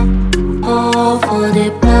more for the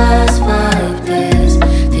past 5 days.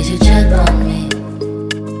 Did you check on me?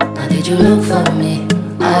 Now did you look for me?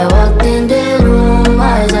 I walked in the room,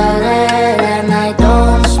 eyes are red, and I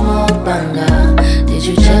don't smoke banga. Did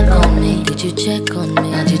you check on me? Did you check on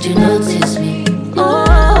me? Now did you notice me? Oh,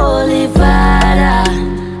 Holy Father,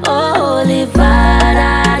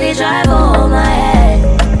 they drive over my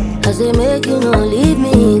head. Cause they make you no leave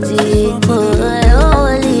me till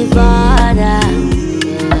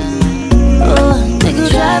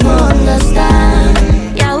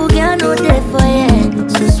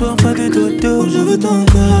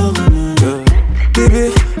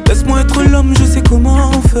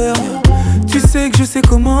faire. Tu sais que je sais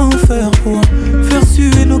comment faire pour faire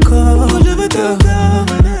suer nos corps. Je veux ton corps,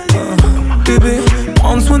 bébé,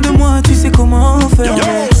 prendre soin de moi, tu sais comment faire.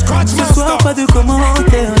 Ce soir, pas de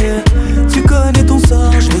commentaires, yeah. Tu connais ton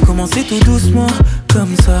sort, je vais commencer tout doucement,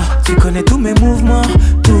 comme ça. Tu connais tous mes mouvements,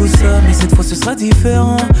 tout ça. Mais cette fois ce sera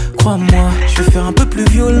différent, crois-moi. Je vais faire un peu plus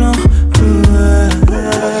violent.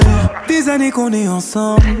 Des années qu'on est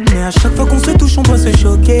ensemble, mais à chaque fois qu'on se touche on doit se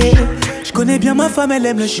choquer. Je connais bien ma femme, elle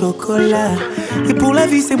aime le chocolat. Et pour la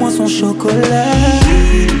vie c'est moi son chocolat.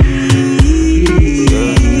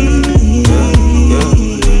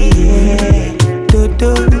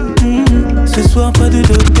 Dodo, ce soir pas de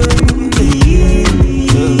dodo.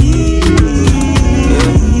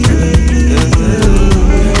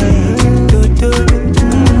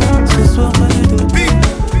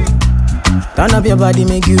 Turn up your body,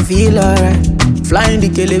 make you feel alright. Flying the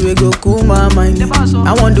kele, we go cool my mind.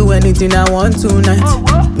 I won't do anything I want tonight.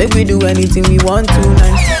 Make we do anything we want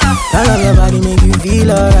tonight. Turn up your body, make you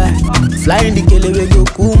feel alright. Flying the kele, we go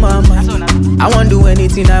cool my mind. I won't do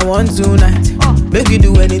anything I want tonight. Make we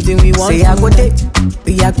do anything we want. Say I go take,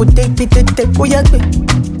 I go take, oh yeah,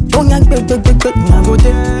 don't yank, I go take, I go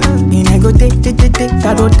take,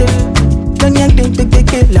 I go take, don't yank,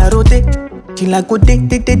 la rote. She like go take,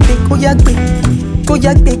 oh yeah, go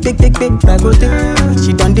yeah, bagote.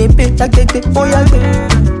 She done dey pay, oh yeah,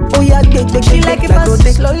 She like it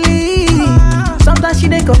fast slowly. Sometimes she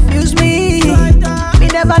dey confuse me. Me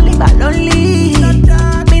never leave her lonely.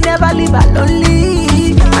 Me never leave her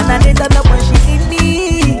lonely. And I dey turn up when she need me.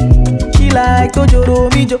 She like Tojoro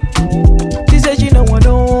Mijo. She say she no want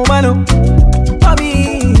no man for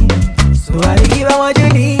me. So I dey give her what you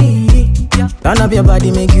need. Turn up your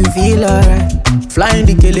body, make you feel alright. Flying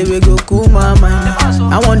the kele, we go cool my mind.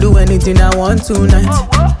 I won't do anything I want tonight.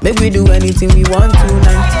 Make we do anything we want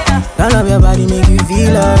tonight. Turn up your body, make you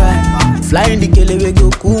feel alright. Flying the kele, we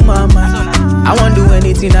go cool my mind. I won't do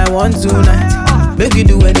anything I want tonight. Make we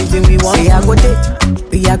do anything we want. Say I go take,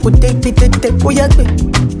 I go take, oh yeah,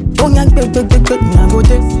 don't yank, I go take, I go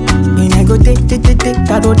take,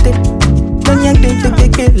 I go take, don't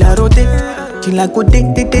yank, la rote. She like go take,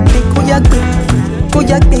 oh yeah,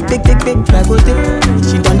 bagote.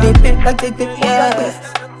 She done dey pay,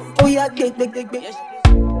 oh yeah,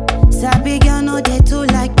 Sabi girl no dey too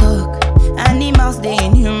like talk. Animals dey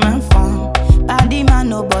in human form. Body man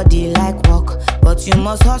nobody like walk, but you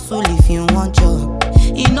must hustle if you want job.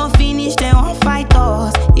 You no finish they won't fight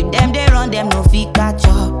us. If them they run them no fit catch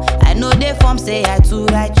up. I know they form say I too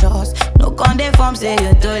righteous. No con they form say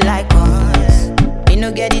you too like us. Me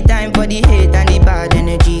no get the time for the hate and the bad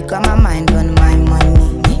energy. Got my mind on my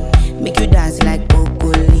money. Make you dance like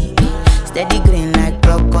broccoli. Steady green like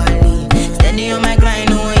broccoli. Steady on my grind,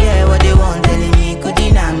 oh yeah, what they want telling me. Could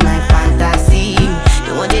deny my fantasy.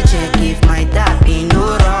 They want to check if my tap ain't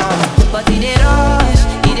no wrong. But it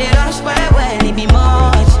rush well, it be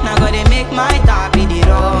much. Now gotta make my tap in the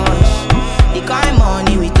rush. The kind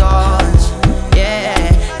money we touch, yeah.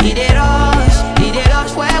 It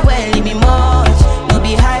rush well, it be much. No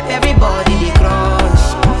be hype, everybody they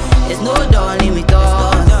crush. There's no darling with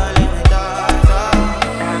us.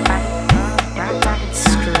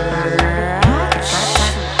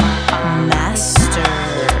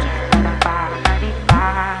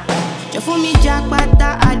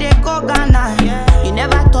 You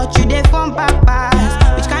never thought you dey from papas.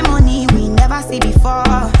 Which kind money we never see before.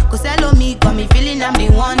 Cause hello me, got me feeling I'm the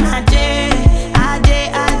one. Ajay.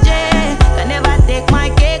 Can never take my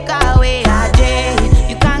cake away. Ajay,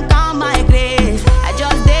 you can't count my grace. I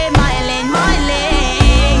just dey my lane.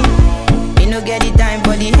 Me no get the time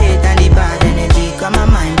for the hate and the bad energy. Got my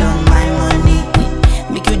mind on my money.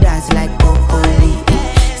 Make you dance like broccoli.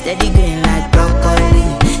 Steady green like broccoli.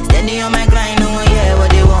 Steady on my grind, oh yeah, what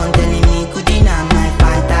they want telling me. Could deny my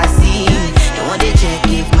fantasy. They want to check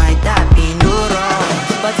if my tap ain't no wrong.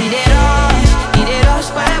 But it rush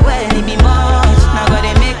quite well, it be much. Now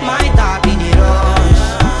gotta make my tap in the rush.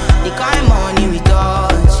 The kind money we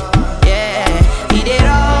touch, yeah. It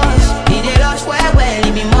rush quite well,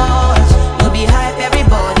 it be much. No be hype,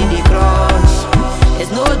 everybody they crush.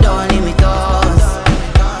 There's no darling with us.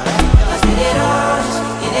 Cause it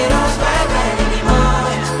rush quite well, it be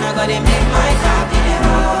much. Now gotta make my tap in the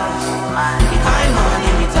rush. The kind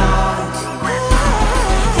money we touch.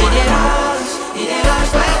 It rush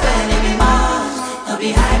quite well, it be much. No be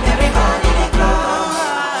hype, everybody they crush.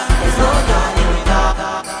 There's no darling with us.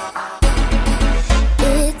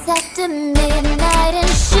 It's after midnight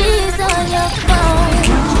and she's on your phone.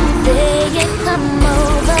 Saying come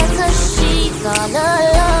over cause she's all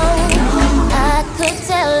alone. I could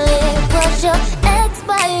tell it was your ex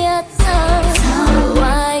by your tongue.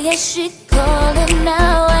 Why she calling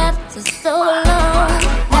now after so long?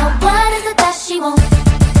 Now what is it that she wants?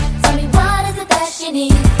 Tell me what is it that she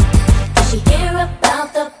needs? Does she hear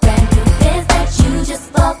about the brand new biz that you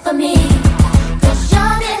just bought for me? Cause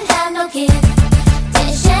y'all didn't have no kids,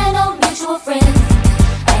 didn't share no mutual friends,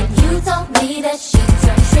 and you told me that she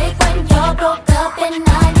turned trick when y'all broke up in 96.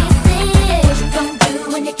 What you gon'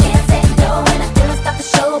 do when you can't say no? And I feel like stop the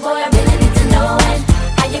show, boy, I really need to know. And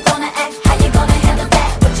how you gonna act, how you gonna handle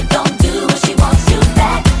that? What you gon' do when she wants you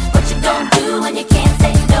back? What you gon' do when you can't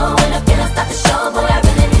say no? And I feel like stop the show, boy, I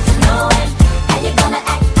really need to know. And how you gonna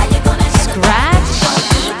act, how you gonna handle that? Scratch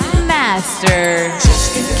Master.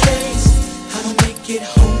 Just in case I don't make it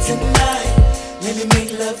home tonight, let me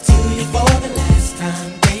make love to you for the last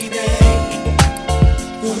time, baby.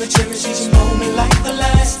 Wanna cherish each moment like the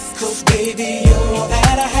last, cause baby, you're all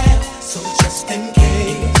that I have. So just in case.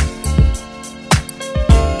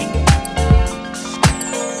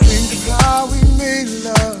 Think of how we made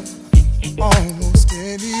love almost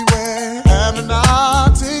anywhere. Haven't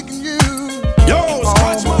I taken you? Yo,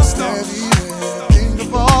 Scratch Master. Anywhere. Think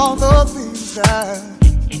of all the things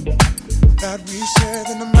that we shared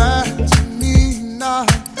in the mind to me not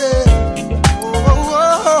there.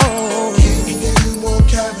 Oh, giving you more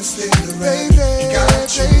chemistry than baby.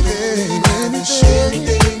 Got you, baby.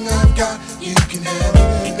 Anything I've got, you can have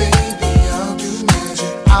it, baby. I'll do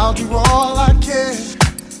magic. I'll do all I can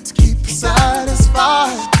to keep you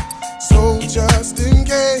satisfied. So just in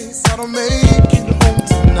case I don't make it home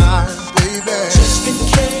tonight, baby. Just in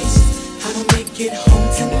case I don't make it home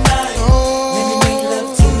tonight, let me make love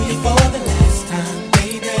to you for the last time,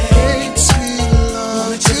 baby. Make sweet love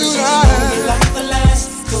wanna cherish each tonight. moment like the last,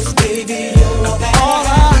 cause baby, you're all that I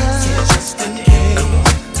have. So just in case.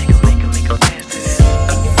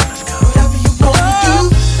 Whatever you wanna do,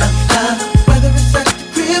 whether it's at the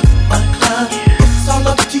crib or the club, it's all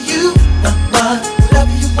up to you.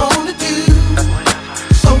 Whatever you wanna do,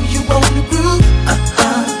 so you wanna groove,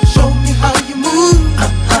 show me how you move.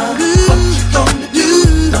 What you gonna do?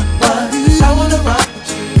 I wanna rock with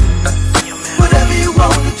you. Whatever you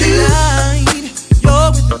wanna do. You're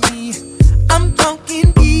with me. I'm talking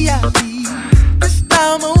VIP. This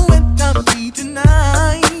time I went down free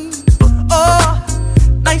tonight. Oh,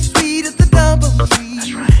 nice sweet as the double tree.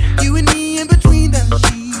 You and me in between the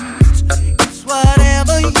sheets. It's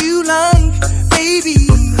whatever you like, baby.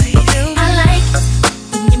 I like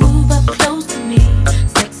when you move up close to me,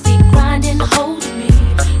 sexy grinding, holding me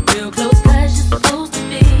real close 'cause you're supposed to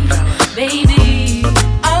be, baby.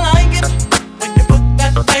 I like it when you put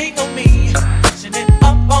that thing on me, pushing it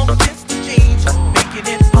up on against the jeans, making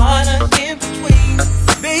it harder in between,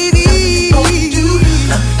 baby.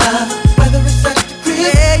 Whether it's at the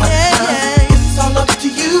crib, it's all up to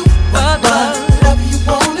you. Whatever you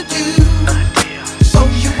wanna do, so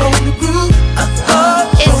you wanna groove.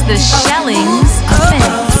 It's the Shellingz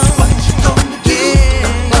Mix.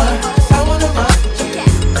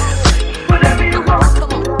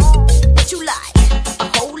 What you like? A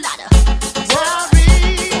whole lot of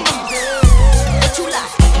worries. What you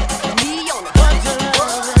like? Me on the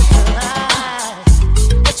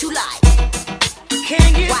what you like? Can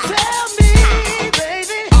you tell me,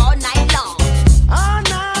 baby? All night long. All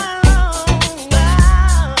night long.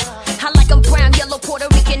 I like 'em brown, yellow, Puerto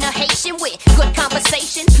Rican, or Haitian with good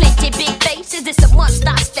conversation, plenty big faces. It's a must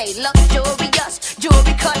I stay luxurious,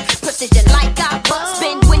 jewelry cut, precision like I bust.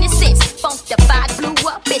 Been winning since funkified blew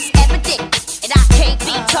up. It's evident, and I can't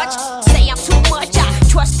be touched. Say I'm too much, I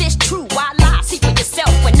trust this true. Why lie? See for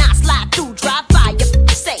yourself when I slide through, drive by. You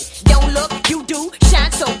say don't look, you do.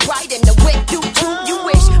 Shine so bright in the whip, you too. You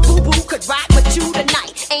wish Boo Boo could ride with you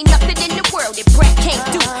tonight. Ain't nothing in the world that Brett can't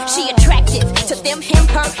do. She attractive to them, him,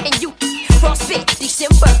 her, and you. Frostbit,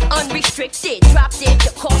 December, unrestricted. Drop dead,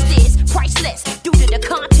 the cost is priceless. Due to the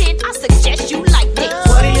content, I suggest you like this.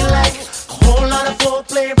 What do you like? A whole lot of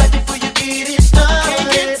foreplay right before you get it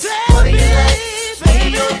started. What do you like?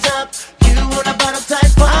 Lay on top, you want a bottom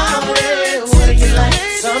type of way. What do you like?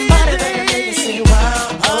 Somebody that can make you say wow.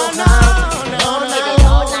 Oh no, no, no,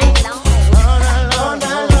 all night long. all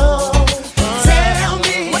night long. Tell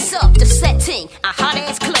me What's up, the setting? A hot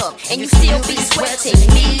ass club, and you still be sweating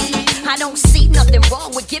me. I don't see nothing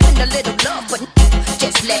wrong with giving a little love, but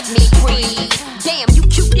just let me breathe. Damn, you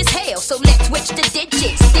cute as hell, so let's switch the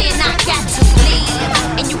digits. Then I got to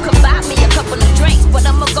leave, and you can buy me a couple of drinks, but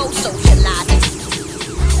I'ma go socialize.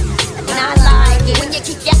 And I like it when you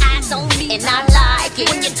keep your eyes on me, and I like it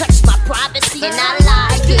when you touch my privacy, and I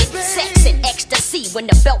like it. Sex and ecstasy when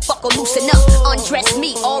the belt buckle loosen up. Undress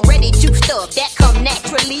me, already juiced up, that come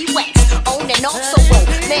naturally wax. On and off so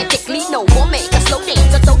romantically, no woman can slow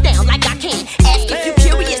down like I can. Ask if you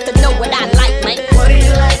curious to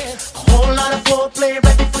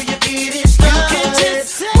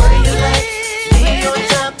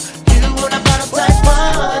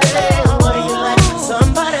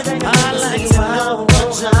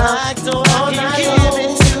all night long. Give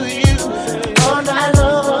it to you all night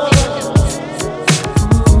long.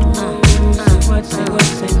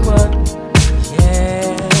 Say what?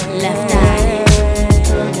 Yeah. Left eye.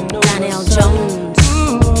 Daniel Jones.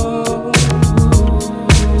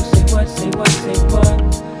 Say what?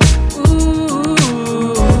 Ooh,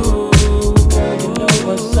 girl, you know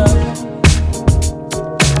what's up.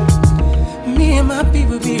 Me and my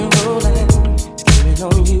people be rolling, skipping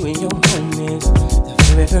on you and your homies. The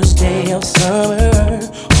very first day of summer,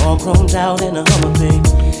 all grown out in a Hummer Bay.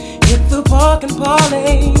 Hit the park and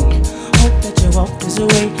parlay. Hope that you walk this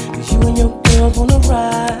away, 'cause you and your girls wanna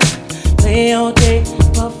ride. Play all day,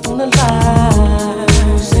 puff on the line.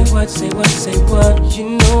 Say what? You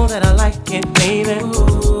know that I like it, baby.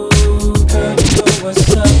 Ooh, girl, you know what's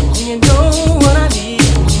up, and you know what I need.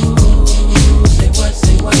 Ooh, say what?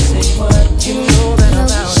 You know that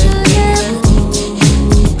I'm out and baby.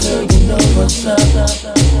 Ooh, girl, you know what's up.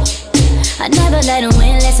 I never let them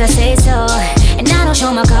win unless I say so. And I don't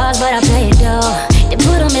show my cards, but I play it though. They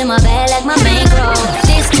put them in my bag like my bankroll.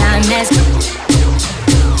 This time that's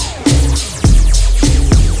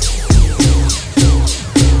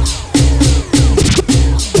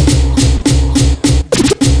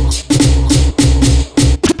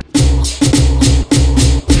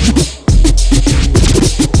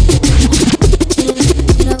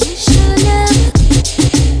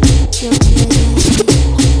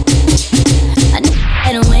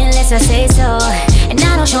I say so. And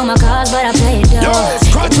I don't show my cards, but I play it though.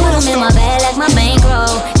 They put them in my bag like my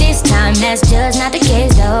bankroll. This time that's just not the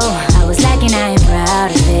case though. I was lacking, I ain't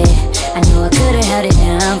proud of it. I know I could've held it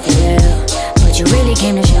down for real, but you really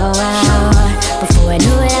came to show out. Before I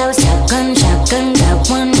knew it, I was shotgun, got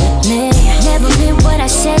one with me. Never meant what I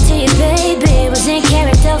said to you, baby. Was in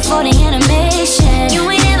character for the animation. You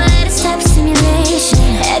ain't never let it stop stimulation.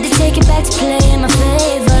 Had to take it back to play in my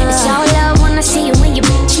favor. It's all love when I see you when you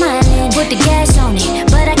smiling. Put the gas on it,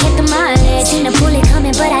 but I kept the mileage. Seen the bullet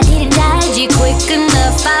coming, but I didn't dodge it quick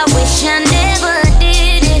enough. I wish I never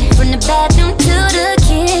did it. From the bathroom to the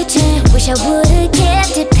kitchen, wish I would've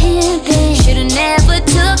kept it pimping. Should've never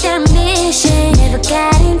took that mission. Never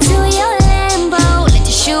got into your Lambo. Let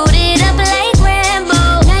you shoot it up like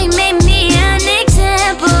Rambo. Now you made me an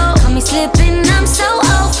example. Caught me slipping, I'm so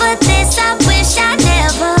over this. I wish I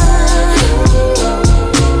never.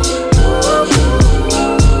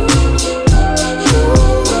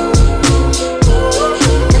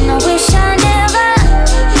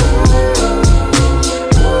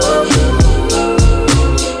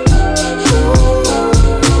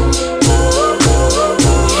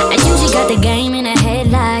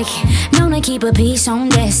 Keep a piece on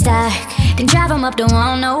that stack, then drive them up the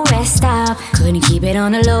wall, no rest stop. Couldn't keep it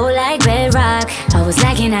on the low like bedrock. I was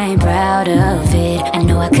lacking, I ain't proud of it. I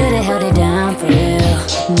know I could've held it down for real,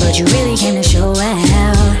 but you really came to show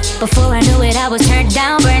out. Before I knew it, I was turned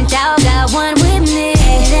down, burnt out, got one with me.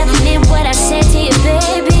 Never meant what I said to you,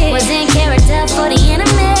 baby. Was in character for the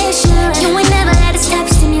animation. You ain't never let it stop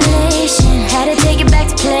stimulation. Had to take it back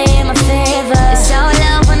to play in my favor. It's all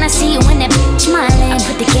love when I see you in that smiling. I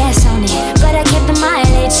put the gas on it, but I kept the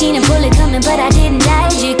mileage. Seen a bullet coming, but I didn't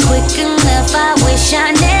dodge it quick enough. I wish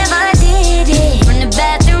I never did it. From the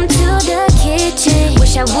bathroom to the kitchen,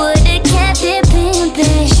 wish I would've kept it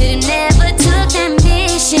pimping. Should've never took that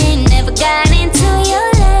mission. Never got into your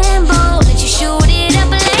Lambo. Let you shoot it up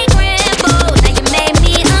like Rambo. Now you made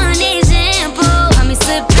me an example. Caught me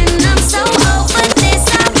slipping, I'm so over this.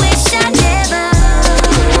 I wish I never.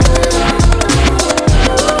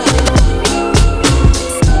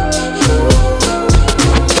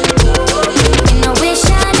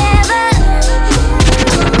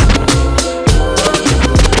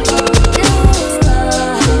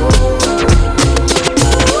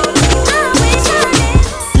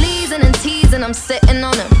 I'm sitting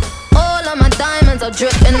on him. All of my diamonds are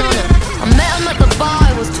dripping on him. I met him at the bar,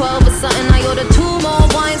 I was 12 or something. I ordered 2 more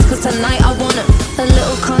wines, cause tonight I want him. A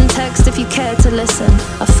little context if you care to listen.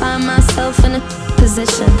 I find myself in a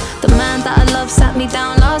position. The man that I love sat me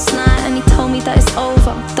down last night and he told me that it's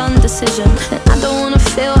over, done decision. And I don't wanna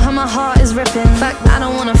feel how my heart is ripping. In fact, I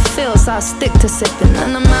don't wanna feel, so I stick to sipping.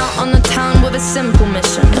 And I'm out on the town with a simple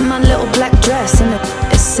mission. In my little black dress and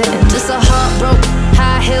it's sitting. Just a heartbroken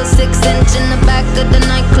high heel 6-inch in the back of the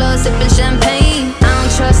nightclub sipping champagne. I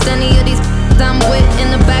don't trust any of these I'm with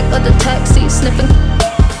in the back of the taxi sniffing.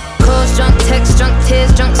 Calls, drunk texts, drunk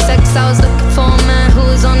tears, drunk sex. I was looking for a man who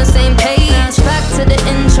was on the same page. Back to the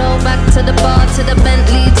intro, back to the bar, to the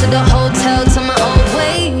Bentley, to the hotel, to my old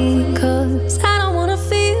way. Cause I don't wanna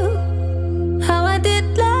feel how I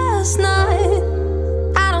did last night.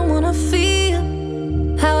 I don't wanna feel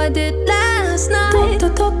how I did last night.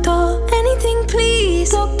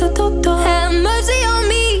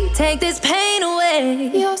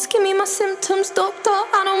 way. You're asking me my symptoms, doctor,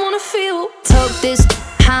 I don't wanna feel. Talk this,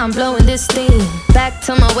 how I'm blowing this steam. Back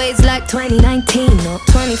to my ways like 2019. Or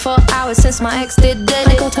 24 hours since my ex did it.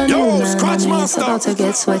 I got a new man, and it's about to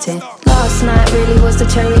get sweaty. Last night really was the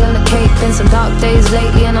cherry on the cake. Been some dark days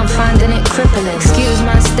lately and I'm finding it crippling. Excuse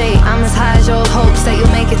my state, I'm as high as your hopes that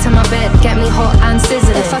you'll make it to my bed. Get me hot and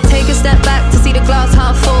sizzling. If I take a step back to see the glass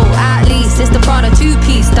half full, at least it's the Prada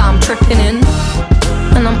two-piece that I'm tripping in.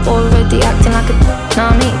 And I'm already acting like a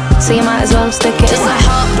nah me, so you might as well stick it. Just a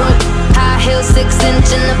heartbroken, high heel 6-inch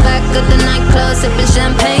in the back of the nightclub, sipping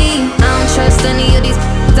champagne. I don't trust any of these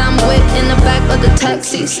I'm with in the back of the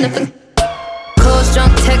taxi, sniffing calls,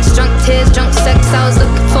 drunk texts, drunk tears, drunk sex. I was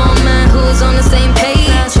looking for a man who was on the same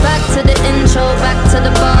page. Back to the intro, back to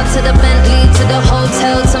the bar, to the Bentley, to the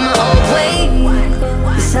hotel, to my old way.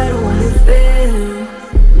 You said I wanna fit.